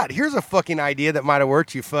my God, here's a fucking idea that might have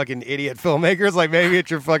worked, you fucking idiot filmmakers. Like maybe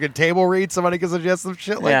at your fucking table read, somebody can suggest some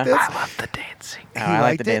shit like Yeah. this. I love the dancing. Oh, He I like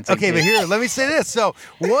liked the it? dancing. Okay, too. but here, let me say this. So,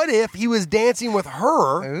 what if he was dancing with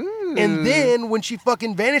her, Ooh. and then when she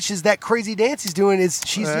fucking vanishes, that crazy dance he's doing is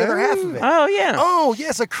she's the other half of it? Oh yeah. Oh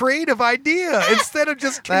yes, a creative idea. Instead of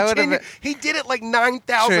just That would've continue, been- he did it like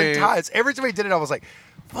 9,000 True. times. Every time he did it, I was like,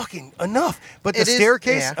 "Fucking enough!" But the It is-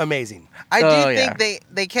 staircase, yeah. amazing. I do Oh, think yeah.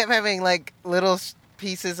 they kept having like little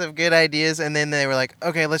pieces of good ideas, and then they were like,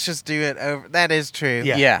 okay, let's just do it over. That is true.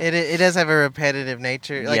 Yeah. Yeah. It does have a repetitive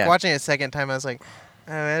nature. Like Yeah. watching it a second time, I was like,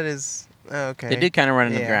 oh, that is okay. They do kind of run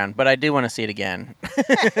into the Yeah. ground, but I do want to see it again.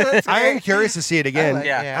 That's I am great. curious to see it again. like-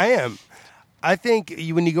 Yeah. I am. I think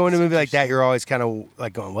when you go into a movie like that, you're always kind of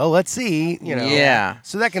like going, "Well, let's see," you know. Yeah.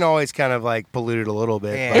 So that can always kind of like pollute it a little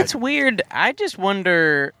bit. Yeah. But It's weird. I just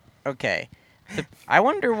wonder. Okay, I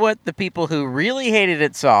wonder what the people who really hated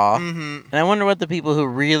it saw, Mhm. and I wonder what the people who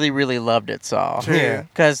really, really loved it saw. True. Yeah.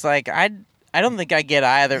 Because like I don't think I get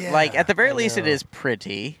either. Yeah, like at the very I least, it know. is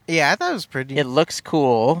pretty. Yeah, I thought it was pretty. It looks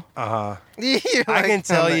cool. You're I like can on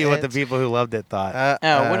tell you what the edge. people who loved it thought.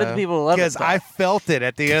 Oh, what did the people who loved it? Because I felt it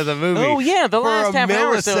at the end of the movie. Oh yeah, the For last a half hour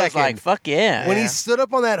or so was millisecond. like fuck yeah. When Yeah. he stood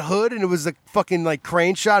up on that hood and it was a fucking like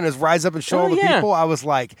crane shot and his rise up and show Oh, all the yeah. people, I was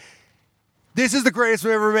like, this is the greatest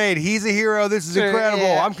movie ever made. He's a hero. This is Sure, incredible.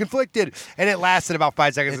 yeah. I'm conflicted. And it lasted about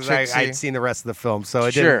 5 seconds It because tricks you. I'd seen the rest of the film. So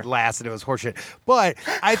it Sure. didn't last and it was horseshit. But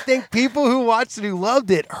I think people who watched it who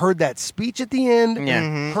loved it heard that speech at the end, Yeah.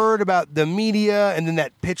 Mm-hmm. heard about the media, and then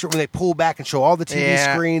that picture when they pull back and show all the TV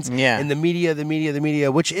Yeah. screens Yeah. and the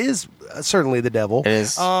media, which is certainly the devil. It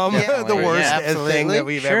is Yeah. The worst Yeah, thing absolutely. that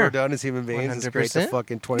we've Sure. ever done as human beings. It's great, the 100%.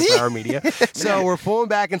 fucking 24-hour media. So we're pulling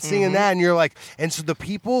back and Mm-hmm. seeing that, and you're like, and so the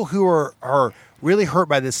people who are really hurt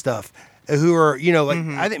by this stuff, who are, you know, like,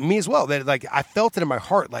 Mm-hmm. I think me as well, that like, I felt it in my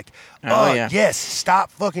heart, like, Oh, yeah. yes, stop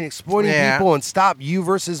fucking exploiting Yeah. people and stop you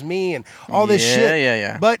versus me and all this Yeah, shit.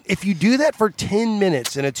 yeah. But if you do that for 10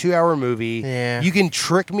 minutes in a 2-hour movie, Yeah. you can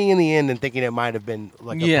trick me in the end and thinking it might have been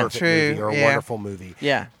like a Yeah. perfect True, movie or a yeah. wonderful movie.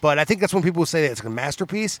 Yeah. But I think that's when people say that it's a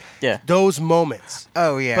masterpiece. Yeah. Those moments.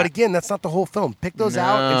 Oh yeah. But again, that's not the whole film. Pick those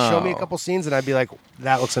out and show me a No. couple scenes, and I'd be like,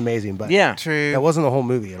 "That looks amazing." But Yeah. True. that wasn't the whole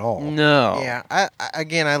movie at all. No. Yeah,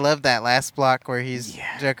 again, I love that last block where he's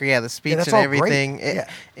Joker. Yeah, the speech that's and all everything. great.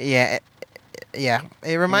 Yeah.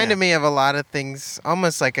 It reminded me of a lot of things.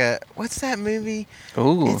 Almost like what's that movie?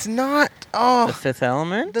 Ooh. It's not. The Oh, Fifth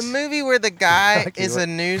Element. the movie where the guy Okay, is what- a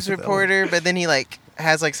news Fifth reporter, but then he like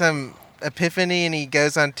has like some epiphany and he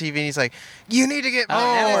goes on TV and he's like, "You need to get Oh,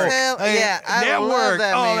 mad Network. as hell." Hey, Yeah, I love Network.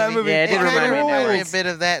 that Oh, movie. that movie. Yeah, it did kinda remind me of reminded Network. a bit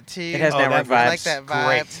of that too. It has network that I vibes. like that vibe,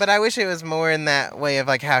 Great. but I wish it was more in that way of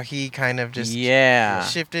like how he kind of just Yeah.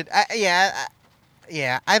 shifted.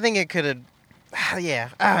 I think it could have. Yeah,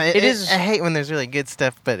 It is- I hate when there's really good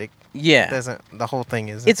stuff, but it Yeah. doesn't. The whole thing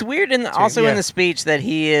is. It's weird, and also yeah. in the speech that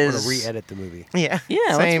he I'm is. gonna re-edit the movie. yeah. Yeah,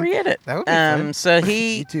 let's Same. re-edit. That would be fun. So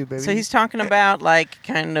he, Me too, baby. so he's talking about like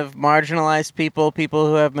kind of marginalized people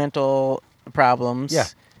who have mental problems. Yeah.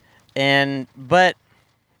 But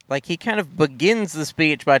like he kind of begins the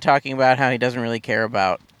speech by talking about how he doesn't really care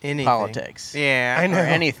about Anything. politics. Yeah, I know. Or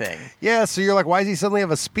anything. Yeah, so you're like, why does he suddenly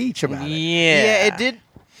have a speech about it? Yeah. Yeah, it did.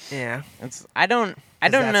 Yeah, I don't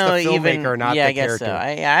that's know the even. filmmaker, not yeah, the I guess so.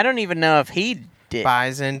 character. I don't even know if he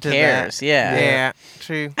buys into cares. that. Yeah. Yeah,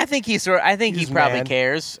 true. I think he He's probably mad.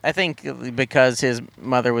 cares. I think because his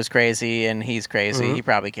mother was crazy and he's crazy, he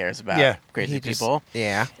probably cares about Yeah. crazy He just- people.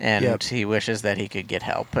 Yeah, And Yep. he wishes that he could get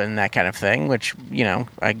help and that kind of thing, which,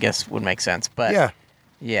 I guess would make sense. But Yeah.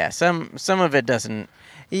 Yeah, some of it doesn't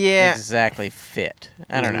exactly fit.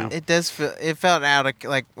 I don't know. It does feel. It felt out of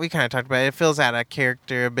like we kind of talked about. It feels out of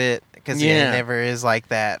character a bit because he never is like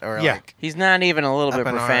that or like. He's not even a little bit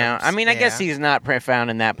in profound. arms. I mean, I guess he's not profound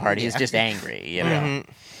in that part. He's just angry, you know.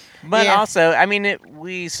 But also, I mean,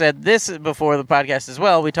 we said this before the podcast as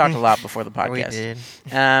well. We talked a lot before the podcast.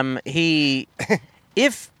 We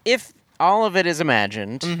did. If all of it is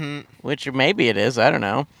imagined, which maybe it is, I don't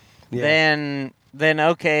know, then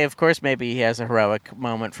okay, of course, maybe he has a heroic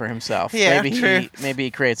moment for himself. Yeah, maybe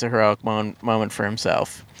he creates a heroic moment for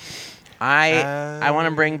himself. I want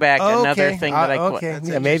to bring back another thing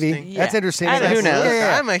that maybe that's interesting. Who knows?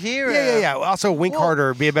 I'm a hero. Yeah. Also, Wink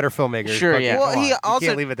Harder, be a better filmaker. Sure, yeah. Well, he also you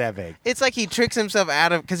can't leave it that vague. It's like he tricks himself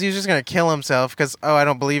out of because he was just gonna kill himself because I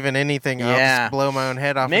don't believe in anything. I'll just blow my own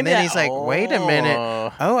head off. Maybe and then he's like, wait a minute.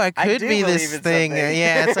 I could be this thing.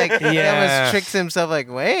 Yeah, it's like he almost tricks himself.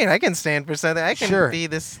 Like, wait, I can stand for something. I can be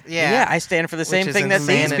this. Yeah, I stand for the same thing that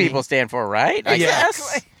these people stand for, right? I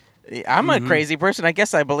guess. I'm a crazy person. I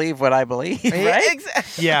guess I believe what I believe, right?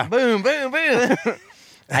 Exactly. Yeah. Boom, boom, boom.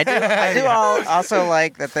 I do also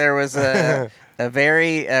like that there was a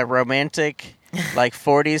very romantic, like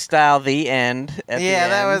 40s style The End at the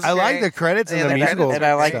end. That was I like the credits and the musical. And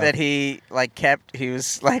I like stuff. that he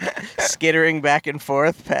was like skittering back and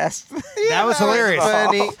forth past. That was hilarious.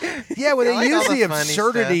 Funny. Yeah, when I they like use all the the funny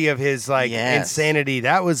absurdity of his insanity,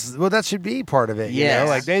 that should be part of it. You know,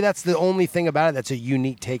 like maybe that's the only thing about it that's a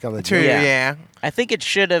unique take on the True. movie. Yeah. I think it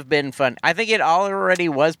should have been fun. I think it already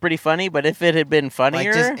was pretty funny, but if it had been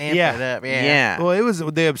funnier, Like just amp it up. Yeah. Well, it was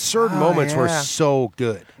the absurd moments were so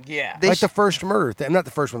good. Yeah. Like the first murder, not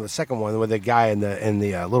the first one, the second one with the guy and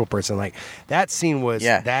the little person. Like that scene was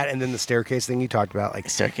that, and then the staircase thing you talked about. Like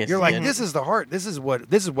staircase. You're like, this is the heart. This is what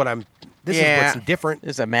I'm. This is what's different.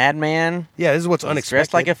 There's a madman. Yeah, this is what's unexpected.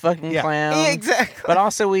 Dressed like a fucking clown. Yeah, exactly. But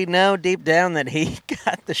also, we know deep down that he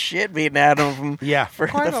got the shit beaten out of him. For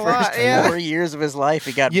Quite the a lot, first 4 years of his life,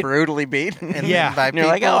 he got brutally beaten. And by and you're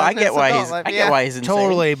like, oh, I get why he's insane.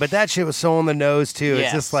 Totally, but that shit was so on the nose too.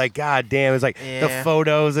 It's just like, god damn. It's like the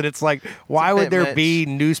photos, and it's like, why would there be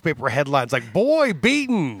newspaper headlines like "boy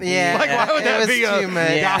beaten"? Yeah, like why would that be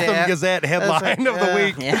a Gotham Gazette headline of the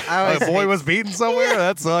week? Yeah. A boy was beaten somewhere.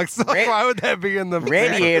 That sucks. Why would that be in the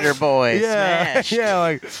Radiator Boy? Smashed.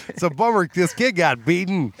 Like it's a bummer. This kid got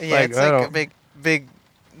beaten. Yeah, it's like a big.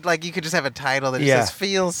 Like you could just have a title that just says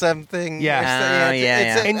 "Feel Something." Yeah,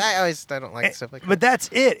 I don't like stuff like that. But that's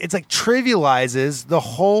it. It's like trivializes the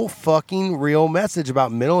whole fucking real message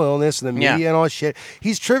about mental illness and the media and all this shit.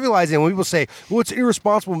 He's trivializing. When people say, "Well, it's an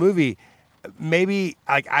irresponsible movie," maybe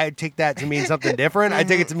like I take that to mean something different. I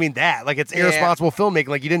take it to mean that like it's irresponsible filmmaking.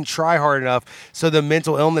 Like you didn't try hard enough, so the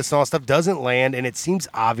mental illness and all stuff doesn't land, and it seems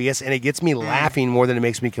obvious, and it gets me laughing more than it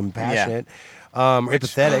makes me compassionate,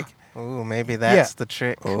 empathetic. Ooh, maybe that's the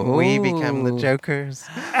trick. Ooh. We become the jokers.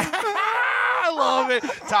 I love it.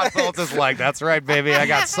 Todd Phillips is like, that's right, baby. I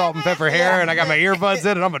got salt and pepper hair, and I got my earbuds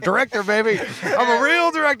in, and I'm a director, baby. I'm a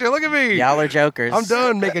real director. Look at me. Y'all are jokers. I'm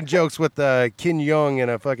done making jokes with Kin Young and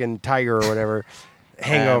a fucking tiger or whatever.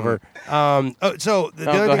 Hangover. So the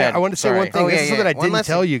other thing ahead. I wanted to say one thing. This is something I didn't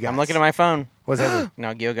tell you guys. I'm looking at my phone. What's that?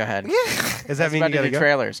 No, you go ahead. Does that mean you gotta do go?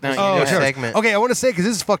 trailers? No, you Oh, do trailers. segment. Okay, I want to say because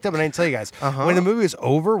this is fucked up, and I didn't tell you guys. When the movie was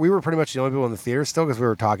over, we were pretty much the only people in the theater still because we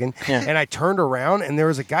were talking. Yeah. And I turned around, and there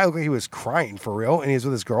was a guy who looked like he was crying for real, and he was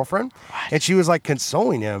with his girlfriend, and she was like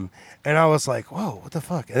consoling him, and I was like, "Whoa, what the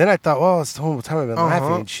fuck?" And then I thought, well, it's the whole time I've been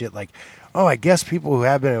laughing and shit. Like, oh, I guess people who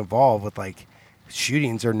have been involved with like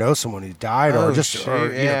shootings or know someone who died or just or,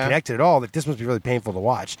 connected at all, that this must be really painful to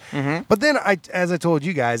watch. But then as I told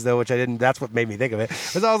you guys though, which I didn't, that's what made me think of it,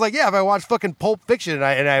 because I was like, yeah, if I watched fucking Pulp Fiction and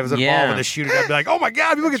I was involved with a shooting, I'd be like, oh my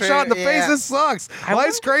god, people get shot in the face, this sucks,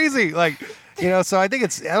 life's crazy, like, you know. So I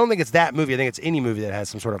don't think it's that movie. I think it's any movie that has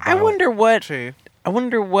some sort of violence. I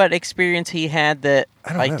wonder what experience he had that,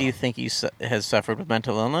 know. do you think he has suffered with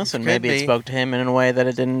mental illness? And maybe it spoke to him in a way that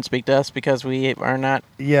it didn't speak to us because we are not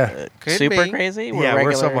super crazy?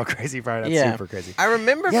 We're somewhat crazy, probably not super crazy. I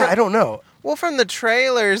remember I don't know. Well, from the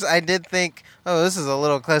trailers, I did think, oh, this is a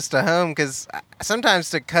little close to home, because sometimes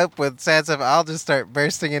to cope with sad stuff, I'll just start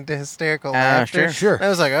bursting into hysterical laughter. Sure. And I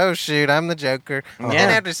was like, oh, shoot, I'm the Joker. And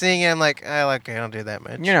after seeing it, I'm like, oh, okay, I don't do that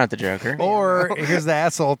much. You're not the Joker. Or, here's the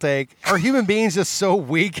asshole take, are human beings just so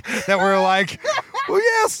weak that we're like, well,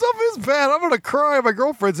 yeah, stuff is bad. I'm going to cry. My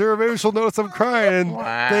girlfriend's here. Maybe she'll notice I'm crying and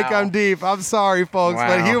think I'm deep. I'm sorry, folks,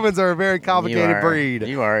 but humans are a very complicated breed.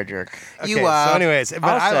 You are a jerk. You are. So anyways, but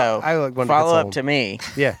also, I follow up to me.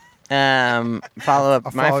 Yeah. Follow up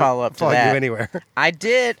to that. Follow you anywhere. I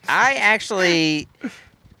actually,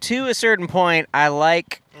 to a certain point, I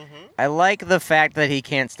like I like the fact that he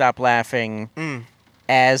can't stop laughing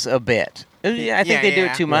as a bit. I think they do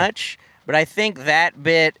it too much, but I think that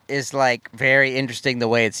bit is like very interesting the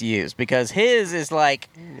way it's used because his is like,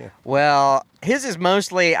 well, his is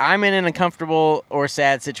mostly I'm in an uncomfortable or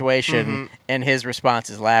sad situation, and his response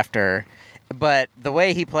is laughter. But the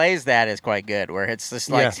way he plays that is quite good, where it's just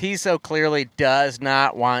like he so clearly does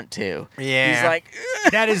not want to. Yeah. He's like,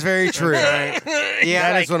 That is very true. Yeah,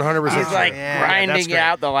 That is 100% he's true. like Yeah, grinding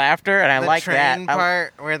out the laughter, and I the like that. train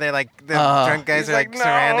part where they like the drunk guys are like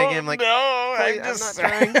surrounding him, like, no, I'm not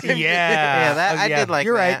trying to. Yeah. that I did like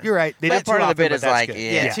You're that. right. You're right. They That did too part of the often, bit but is that's like, good.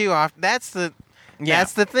 Yeah, too often. That's Yeah.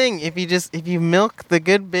 the thing. If you milk the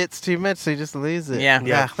good bits too much, you just lose it.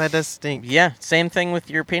 Yeah. That does stink. Yeah, same thing with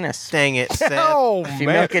your penis. Dang it, Seth. Oh, If you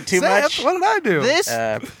man. milk it too Seth, much- what did I do? This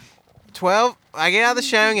 12. I get out of the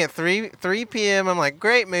showing at 3 p.m. I'm like,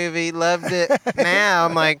 great movie, loved it. Now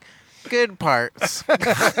I'm like, good parts.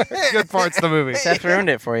 Good parts of the movie. Seth ruined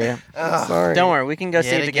it for you. Sorry. Don't worry, we can go see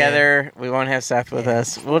Yet it again. together. We won't have Seth with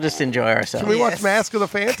us. We'll just enjoy ourselves. Can we watch Yes. Mask of the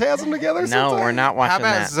Phantasm together? No, sometime? we're not How watching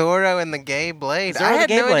about that. Zorro and the Gay Blade? Zorro I the had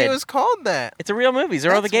Gay no idea Blade. it was called that. It's a real movie.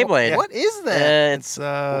 Zorro the Gay Blade. What is that? It's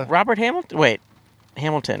It's Robert Hamilton. Wait,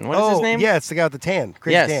 Hamilton. What is his name? Yeah, it's the guy with the tan.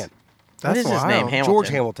 Crazy Yes. tan. What is his wild. name? Hamilton. George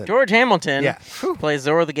Hamilton. George Hamilton. Yeah. Plays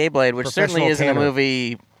Zorro the Gay Blade, which certainly Professional isn't a tanner.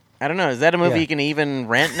 movie. I don't know. Is that a movie Yeah. you can even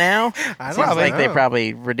rent now? I Seems don't like they know.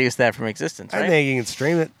 probably reduced that from existence, I right? think you can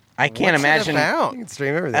stream it. I can't What's it imagine. about? You can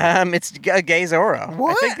stream everything. It's a gay Zorro.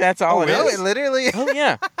 What? I think that's all it No, is. it literally. Oh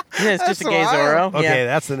yeah, yeah. It's just a That's gay wild. Zorro. Okay, Yeah.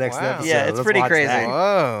 that's the next Wow. episode. Yeah, it's Let's pretty watch crazy. that.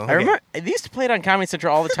 Whoa. I remember they used to play it on Comedy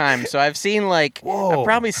Central all the time, so I've seen like Whoa. I've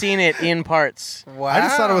probably seen it in parts. Wow. I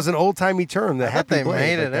just thought it was an old timey term. The I thought Happy they Blade,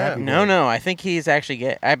 made like it the up. Happy No, Blade. no, I think he's actually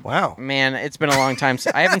gay. Wow. Man, it's been a long time.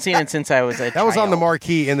 I haven't seen it since I was a That was on the child.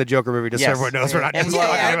 marquee in the Joker movie, just so Yes. everyone knows we're not And just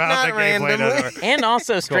Blowout. talking about Not the gameplay. randomly. And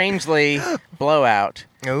also, strangely, Blowout,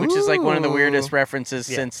 which is like one of the Ooh. weirdest references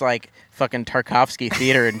since like fucking Tarkovsky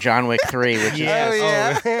Theater and John Wick 3, which Yes. is Oh,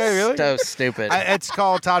 yeah. really? so stupid. It's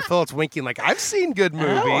called Todd Phillips winking. Like I've seen good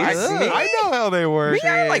movies. I- I know how they work.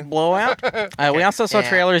 I like Blowout. We also saw Yeah.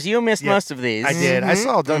 trailers. You missed Yeah. most of these. I did. I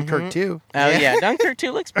saw Dunkirk too. Oh yeah, Dunkirk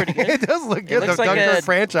 2 looks pretty good. It does look good. looks The like Dunkirk a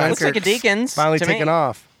franchise looks like a Deacons. finally to taking me.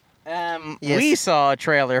 off. Yes. We saw a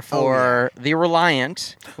trailer for The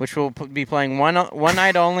Reliant, which will be playing one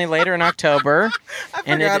night only later in October.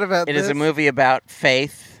 and forgot about it is a this. movie about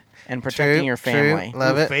faith and protecting True, your family. True.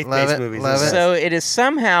 Love Ooh, it. faith-based Love it. movies, Love isn't it. So it is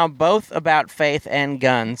somehow both about faith and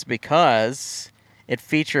guns because it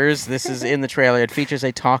features, this is in the trailer, it features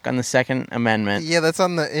a talk on the Second Amendment Yeah, that's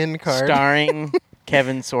on the end card. starring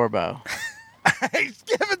Kevin Sorbo.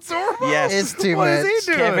 Kevin Sorbo. Yes. It's too What is much. he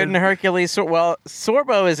doing? Kevin Hercules.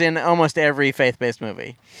 Sorbo is in almost every faith-based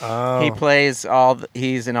movie. Oh, He plays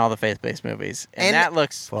he's in all the faith-based movies, and And- that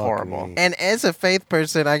looks Fuck horrible. me. And as a faith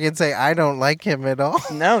person, I can say I don't like him at all.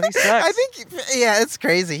 No, he sucks. I think, yeah, it's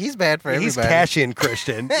crazy. He's bad for he's everybody. cash in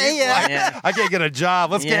Christian. He's Yeah. like, Yeah. I can't get a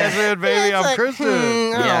job. Let's Yeah. cash in, baby. It's I'm like, Christian.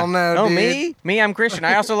 I don't know, Oh, dude. me? I'm Christian.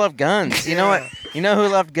 I also love guns. You know what? You know who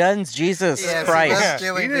loved guns? Jesus Yes, Christ. he Yeah. loves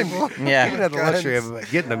killing He didn't- people. He Yeah. didn't have the luxury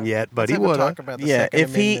of getting them yet, but Let's he have a would talk have. about the Yeah, Second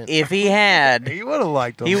if he Amendment. had, He would have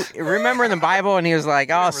liked them. he remember in the Bible, and he was like,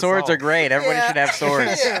 "Oh, never swords saw are great. Everybody Yeah. should have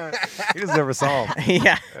swords." He just never saw them.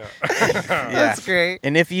 yeah. That's great.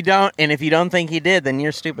 And if you don't think he did, then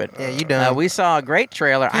you're stupid. Yeah, you don't. We saw a great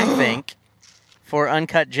trailer, I think, for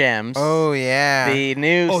Uncut Gems. Oh yeah. The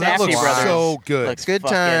new Oh, that Safdie looks brothers. so good. Looks Good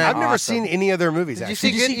fucking time. I've never awesome. seen any other movies. Did you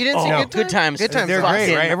actually. see good? You didn't see Oh, Good Good Times. Good Times. They're is awesome. great,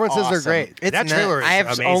 right? fucking Everyone says they're awesome. great. It's that nuts. trailer is I have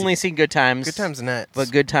amazing. only seen Good Times. Good Times nuts.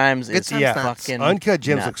 But Good Times Good is Times Yeah. nuts. fucking Uncut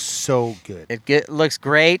Gems nuts. looks so good. It looks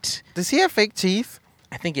great. Does he have fake teeth?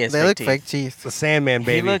 I think he has They fake look teeth. fake teeth. The Sandman,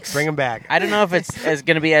 baby. looks- Bring him back. I don't know if it's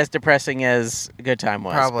going to be as depressing as Good Time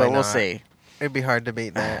was, Probably but we'll not. see. It'd be hard to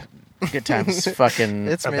beat that. Good Times fucking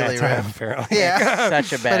It's a really bad time, rough. apparently. Yeah.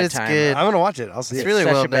 such a bad But it's time. good. I'm gonna watch it. I'll see It's it. really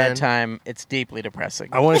Such well a bad done. time. It's deeply depressing.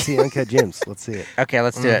 I want to see Uncut Gems. Let's see it. Okay,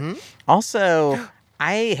 let's do Mhm. it. Also,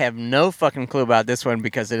 I have no fucking clue about this one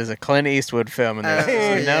because it is a Clint Eastwood film, and there's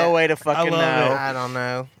Oh, no yeah. way to fucking love know. it. I don't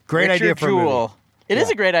know. Great Richard idea for a movie. Jewell. It is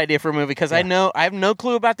Yeah. a great idea for a movie because I have no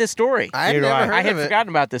clue about this story. I've Neither do never I. heard I had of it. forgotten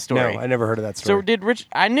about this story. No, I never heard of that So story. did Rich?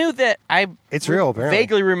 I knew that. I It's real, apparently.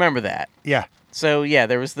 vaguely remember that. Yeah. So yeah,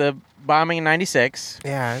 there was the bombing in '96.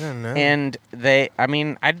 Yeah, I don't know. And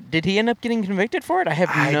did he end up getting convicted for it? I have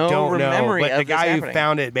no don't know, memory but of the guy this who happening.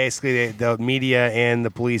 found it, basically, the media and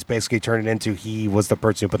the police basically turned it into he was the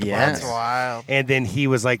person who put the bomb Yes. That's there. wild. And then he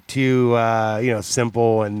was like too,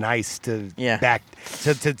 simple and nice to back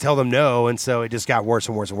to tell them no, and so it just got worse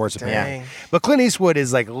and worse and worse. Apparently. Dang. But Clint Eastwood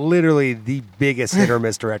is like literally the biggest hit or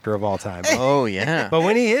miss director of all time. Oh yeah. But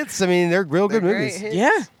when he hits, I mean, they're real good They're movies. great hits.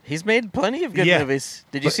 Yeah, he's made plenty of good Yeah. movies.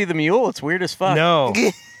 Did you see The Mule? It's weird as fuck. No,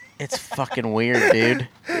 It's fucking weird, dude.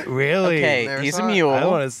 really. Okay, Never he's saw a it. mule. I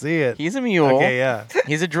don't want to see it. He's a mule. Okay, yeah,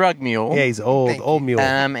 He's a drug mule. yeah. He's old, Thank old mule.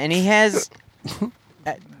 And he has.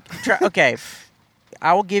 Okay,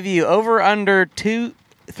 I will give you over under 2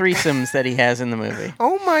 threesomes that he has in the movie.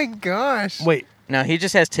 Oh my gosh. Wait, No, he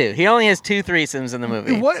just has 2. He only has 2 threesomes in the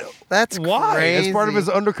movie. what? That's Why? crazy. As part of his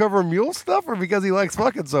undercover mule stuff, or because he likes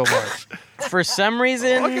fucking so much? For some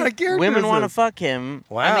reason, What kind of character women is want to this? fuck him.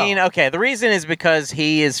 Wow. I mean, okay, the reason is because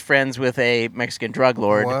he is friends with a Mexican drug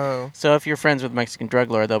lord. Whoa. So if you're friends with a Mexican drug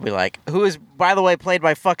lord, they'll be like, who is, by the way, played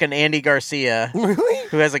by fucking Andy Garcia, Really?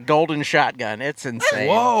 who has a golden shotgun. It's insane.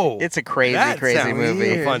 Whoa! It's a crazy, That crazy sounds movie.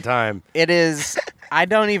 like a fun time. It is, I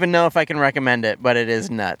don't even know if I can recommend it, but it is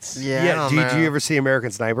nuts. Yeah. I Yeah. don't Did know. you ever see American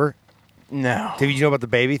Sniper? No. Did you know about the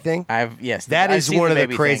baby thing? Yes. That I've is seen one of the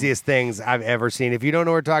baby thing. craziest things I've ever seen. If you don't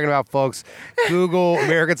know what we're talking about, folks, Google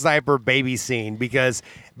American Sniper baby scene, because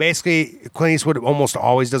basically Clint Eastwood almost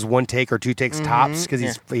always does 1 take or 2 takes tops because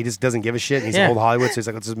he just doesn't give a shit. And he's Yeah. old Hollywood, so he's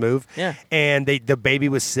like, let's just move. Yeah. And the baby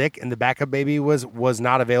was sick, and the backup baby was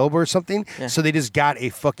not available or something. Yeah. So they just got a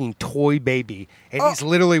fucking toy baby, and he's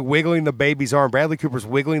literally wiggling the baby's arm. Bradley Cooper's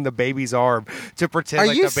wiggling the baby's arm to pretend Are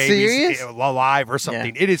like you the baby's serious? alive or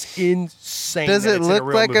something. Yeah. It is insane. Does that it it's in look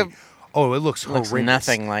real like a- movie. Oh, it looks Looks horrendous.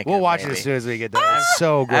 nothing like We'll a watch it baby. as soon as we get done. It's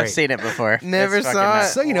so great. I've seen it before. Never It's fucking saw nuts.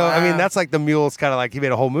 it. So, I mean, Wow. that's like the mule's kind of like he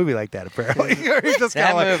made a whole movie like that, apparently. He's just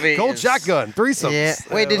That kind of like movie cold is- shotgun, threesomes. Yeah.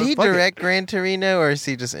 Wait, did he Fuck it. direct Gran Torino or is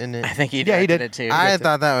he just in it? I think he Yeah, he directed did. it too. I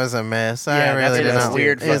thought that was a mess. I Yeah, really that's did a not.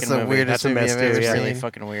 weird It's fucking the movie. weirdest That's a movie mess I've too, ever yeah. seen. really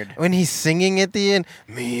fucking weird. When he's singing at the end,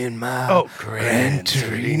 me and my Gran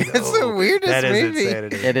Torino. It's the weirdest That is movie.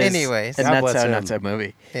 insanity. It is. Anyways. a God bless nuts him. out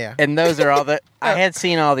movie. Yeah. And those are all the. I had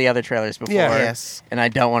seen all the other trailers before. Yeah. Yes. And I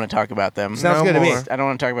don't want to talk about them. Sounds No good to me. more. I don't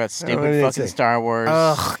want to talk about what stupid did it fucking say? Star Wars.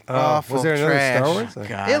 Ugh, awful was there another trash. Star Wars?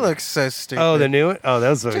 God. It looks so stupid. Oh, the new one? Oh,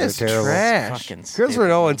 those movies Just are terrible. trash. Fucking Christopher stupid.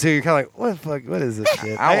 Nolan too. You're kind of like, what the fuck? What is this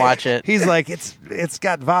shit? I'll watch it. He's like, it's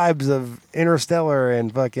got vibes of Interstellar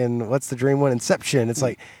and fucking what's the dream one? Inception. It's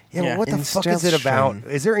like, yeah, Yeah. but what the fuck is it about?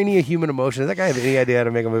 Inception. Is there any human emotion? Does that guy have any idea how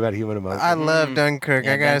to make a movie about human emotion? I love Dunkirk.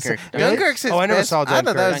 Yeah, I gotta say, Dunkirk. Dunkirk's his Oh, I never best. saw I thought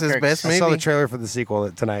that Dunkirk. was his Dunkirk's- best I movie. saw the trailer for the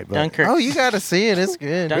sequel tonight. But Dunkirk. Oh, you gotta see it. It's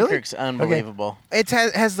good. Dunkirk's unbelievable. It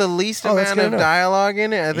has the least Oh, that's amount good of enough. dialogue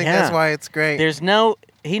in it. I think that's Yeah. why it's great. There's no.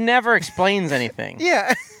 He never explains anything.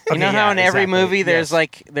 yeah. You know Okay, how yeah, in every exactly. movie Yes.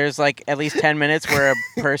 there's like at least 10 minutes where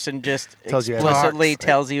a person just Tells you explicitly Talks.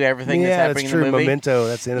 tells you everything yeah, that's that's happening true. in the movie. Memento.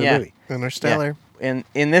 That's the end Yeah. of the movie. Interstellar. In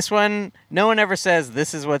this one, no one ever says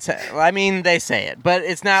this is what's. I mean, they say it, but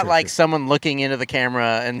it's not like someone looking into the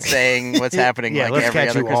camera and saying what's happening Yeah, like let's every catch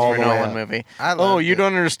other you all Christopher the way Nolan up. movie. I Oh, loved you it.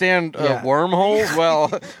 don't understand Yeah. wormholes?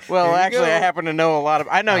 Well, you actually, go. I happen to know a lot of.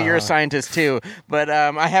 I know you're a Uh-huh. scientist too, but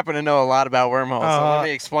I happen to know a lot about wormholes. So Uh-huh. let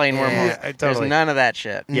me explain Yeah, wormholes. totally. There's none of that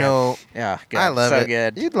shit. No. Yeah, good. I love so it.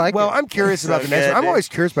 good. You'd like Well, it. I'm curious about So the next good, one. I'm dude. always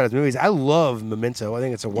curious about his movies. I love Memento. I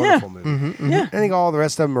think it's a wonderful movie. Mm-hmm. Yeah, I think all the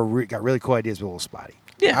rest of them are got really cool ideas, but a little spotty.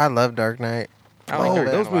 yeah. I love Dark Knight. I like oh, Dark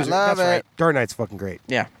Knight those a movies. lot. Love That's right. it. Dark Knight's fucking great.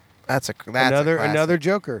 Yeah. That's another a classic. another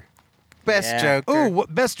Joker. best Yeah. Joker. Oh,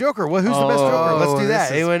 best Joker? Well, who's the best Joker? Let's do this that.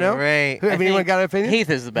 is Anyone know? Great. Who, I have anyone think got an opinion? Heath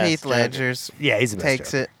is the best. Heath Joker. Ledger's Yeah, he's the best.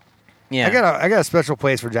 takes Joker. it. Yeah, I got a special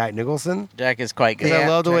place for Jack Nicholson Jack is quite good. because I Yeah,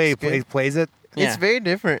 love the way Jack's good. he plays it. Yeah. It's very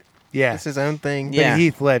different. Yeah, It's his own thing. Yeah. but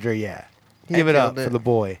Heath Ledger. Yeah, He give it up killed for it. the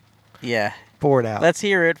boy. Yeah. Pour it out. Let's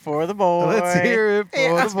hear it for the boy. Let's hear it for Yeah,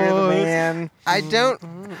 the let's For the boys. man. I don't.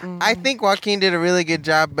 I think Joaquin did a really good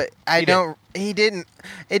job, but He did. He didn't.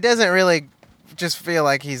 It doesn't really just feel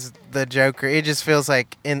like he's the Joker. It just feels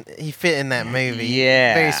like he fit in that movie.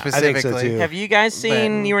 Yeah. very I think so, specifically. too. Have you guys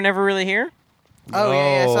seen But- You Were Never Really Here? Oh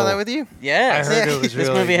yeah, I saw No. that with you. Yes. I heard it was This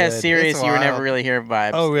really movie has good. serious It's You Were Never wild. Really Here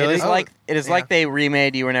vibes. Oh, really? It is Oh, like yeah. like they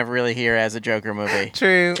remade You Were Never Really Here as a Joker movie.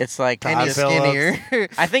 True. It's like and he's Todd skinnier.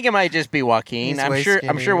 I think it might just be Joaquin. He's I'm way sure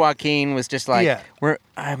skinnier. Joaquin was just like, Yeah.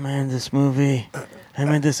 I made this movie. I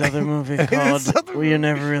made this other movie called other We Are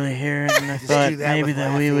Never Really Here, and I thought do that maybe with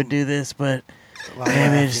that we would laughing. do this, but A lot of maybe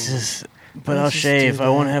laughing. it's just but I'll Let's just shave. do I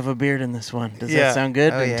won't that. have a beard in this one. Does Yeah. that sound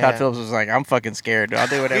good? Oh, And yeah. Todd Phillips was like, I'm fucking scared. I'll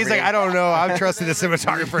do whatever. He's like, you- I don't know. I'm trusting the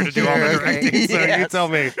cinematographer to do all the Sure, okay. directing, so you Yes. tell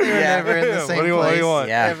me. We're Yeah. never in the same What do you want? What do place you want?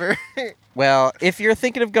 Yeah. ever. Well, if you're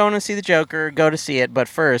thinking of going to see the Joker, go to see it. But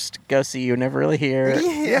first, go see You Never Really Hear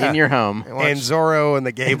Yeah. in your home. And Zorro and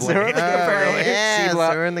the Gay Blade. Zorro and the Gay Oh, Blade. yeah, See Blow-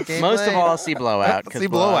 so we're in the Gay Most of Blade. all, see Blowout. 'Cause See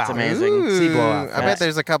Blowout's Blowout. amazing. Ooh, See Blowout. I bet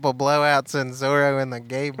there's a couple blowouts in Zorro and the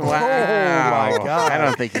Gay Blade. Wow. Oh, my God. I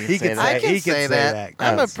don't think you can He say could that. I can He could say say that.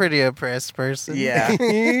 that. I'm a pretty oppressed person. Yeah.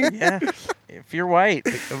 Yeah. If you're white.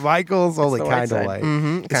 Michael's only the white kind of side. white.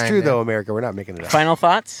 Mhm, It's true, kinda. though, America. We're not making it up. Final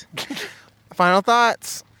thoughts? Final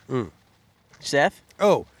thoughts. Seth?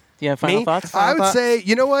 Oh, Do you have final me? thoughts? I would thoughts? say,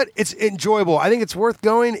 you know what? It's enjoyable. I think it's worth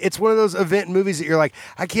going. It's one of those event movies that you're like,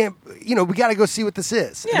 I can't, we got to go see what this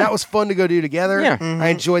is. Yeah. And that was fun to go do together. Yeah. I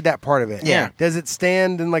enjoyed that part of it. Yeah. Does it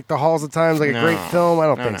stand in like the halls of times like No. a great film? I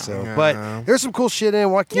don't No, think no. so. No. But there's some cool shit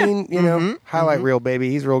in Joaquin, highlight reel,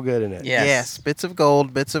 baby. He's real good in it. Yes. Yes, bits of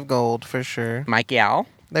gold for sure. Mike Yao.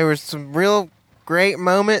 There were some real great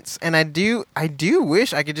moments, and I do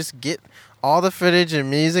wish I could just get all the footage and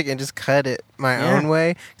music and just cut it my Yeah. own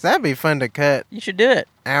way, because that'd be fun to cut. You should do it.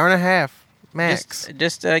 Hour and a half max.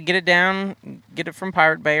 Just get it down. Get it from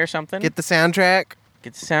Pirate Bay or something. Get the soundtrack.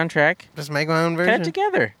 Get the soundtrack. Just make my own Cut it version.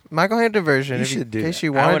 together. Michael had the version. You if should do in case that.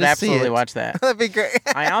 you wanted I would to see absolutely it. watch that. That'd be great.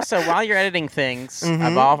 I also, while you're editing things,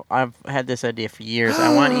 Mhm. I've had this idea for years.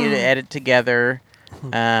 I want you to edit together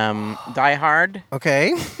Die Hard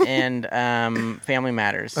Okay. and Family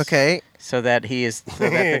Matters. Okay. So that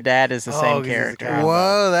the dad is the Oh, same 'cause he's a character. cowboy.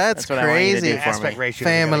 Whoa, that's That's what I want you to crazy. do for Aspect me. ratio.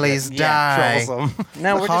 Families die. Troublesome.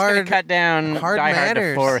 No, we're just Hard- gonna cut down hard Die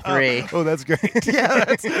matters. Hard to 4:3. Oh, that's great. Yeah,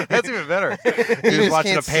 that's even better. You're just just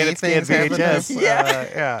watching a can't see painted scan things happening. VHS. Yeah.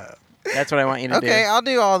 Yeah. That's what I want you to do. Okay, I'll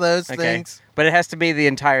do all those Okay. things. But it has to be the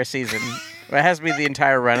entire season. It has to be the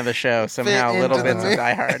entire run of the show. Somehow, Fit little into the bits of movie.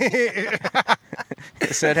 Die Hard.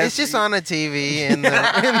 So it has It's just on a TV in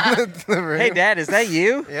the room. Hey, Dad, is that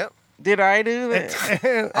you? Yep. Did I do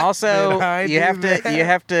that? Also, Did I you do have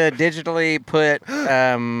that? to digitally put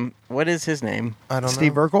what is his name? I don't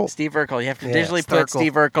Steve know. Urkel. Steve Urkel. You have to Yeah, digitally put Starkle.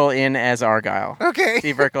 Steve Urkel in as Argyle. Okay.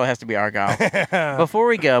 Steve Urkel has to be Argyle. Before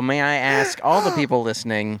we go, may I ask all the people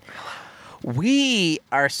listening? We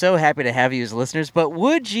are so happy to have you as listeners, but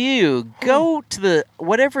would you go to the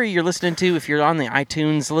whatever you're listening to? If you're on the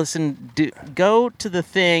iTunes, go to the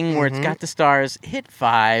thing where it's got the stars. Hit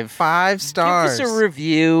 5. 5 stars. Give us a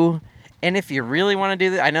review, and if you really want to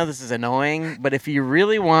do that, I know this is annoying, but if you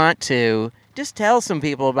really want to, just tell some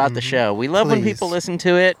people about the show. We love when Please. people listen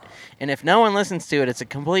to it, and if no one listens to it, it's a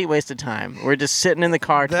complete waste of time. We're just sitting in the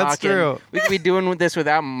car That's talking. true. We could be doing this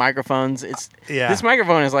without microphones. Yeah. This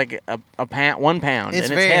microphone is like a pound, 1 pound, It's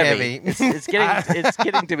and it's very heavy. heavy. It's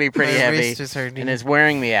getting to be pretty My heavy, wrist is hurting. and it's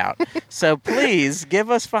wearing me out. So please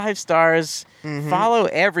give us 5 stars. Follow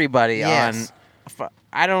everybody Yes. on.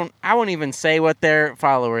 I won't even say what their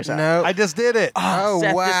followers are. No. I just did it. Oh,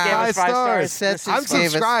 Seth wow. just gave us 5 stars. Seth I'm just gave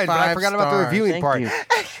us subscribed, but I 5 forgot about the stars. reviewing Thank part. you.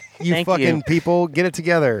 You Thank fucking you. people, get it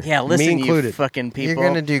together. Yeah, listen, Me you included. fucking people. You're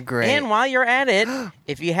gonna do great. And while you're at it,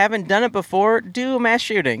 if you haven't done it before, do a mass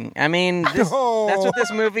shooting. I mean, that's what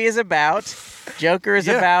this movie is about. Joker is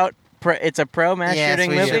Yeah. about. It's a pro mass yes, shooting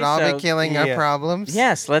we movie. should all so be killing our yeah. problems.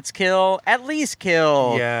 Yes, let's at least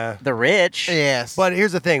kill Yeah. the rich. Yes. But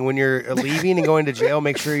here's the thing: when you're leaving and going to jail,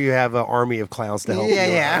 make sure you have an army of clowns to help Yeah,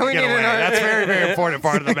 you. yeah, we get need away. an army. That's a very, very important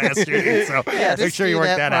part of the mass shooting. So Yeah, make just sure you do work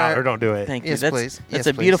that that out part. or don't do it. Thank you. Yes, That's, please. That's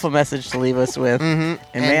Yes, a beautiful message to leave us with. Mhm.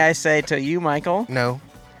 And may I say to you, Michael, No.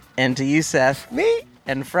 and to you, Seth, Me?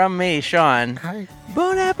 and from me, Sean, Hi.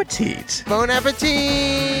 bon appetit. Bon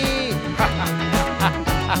appetit!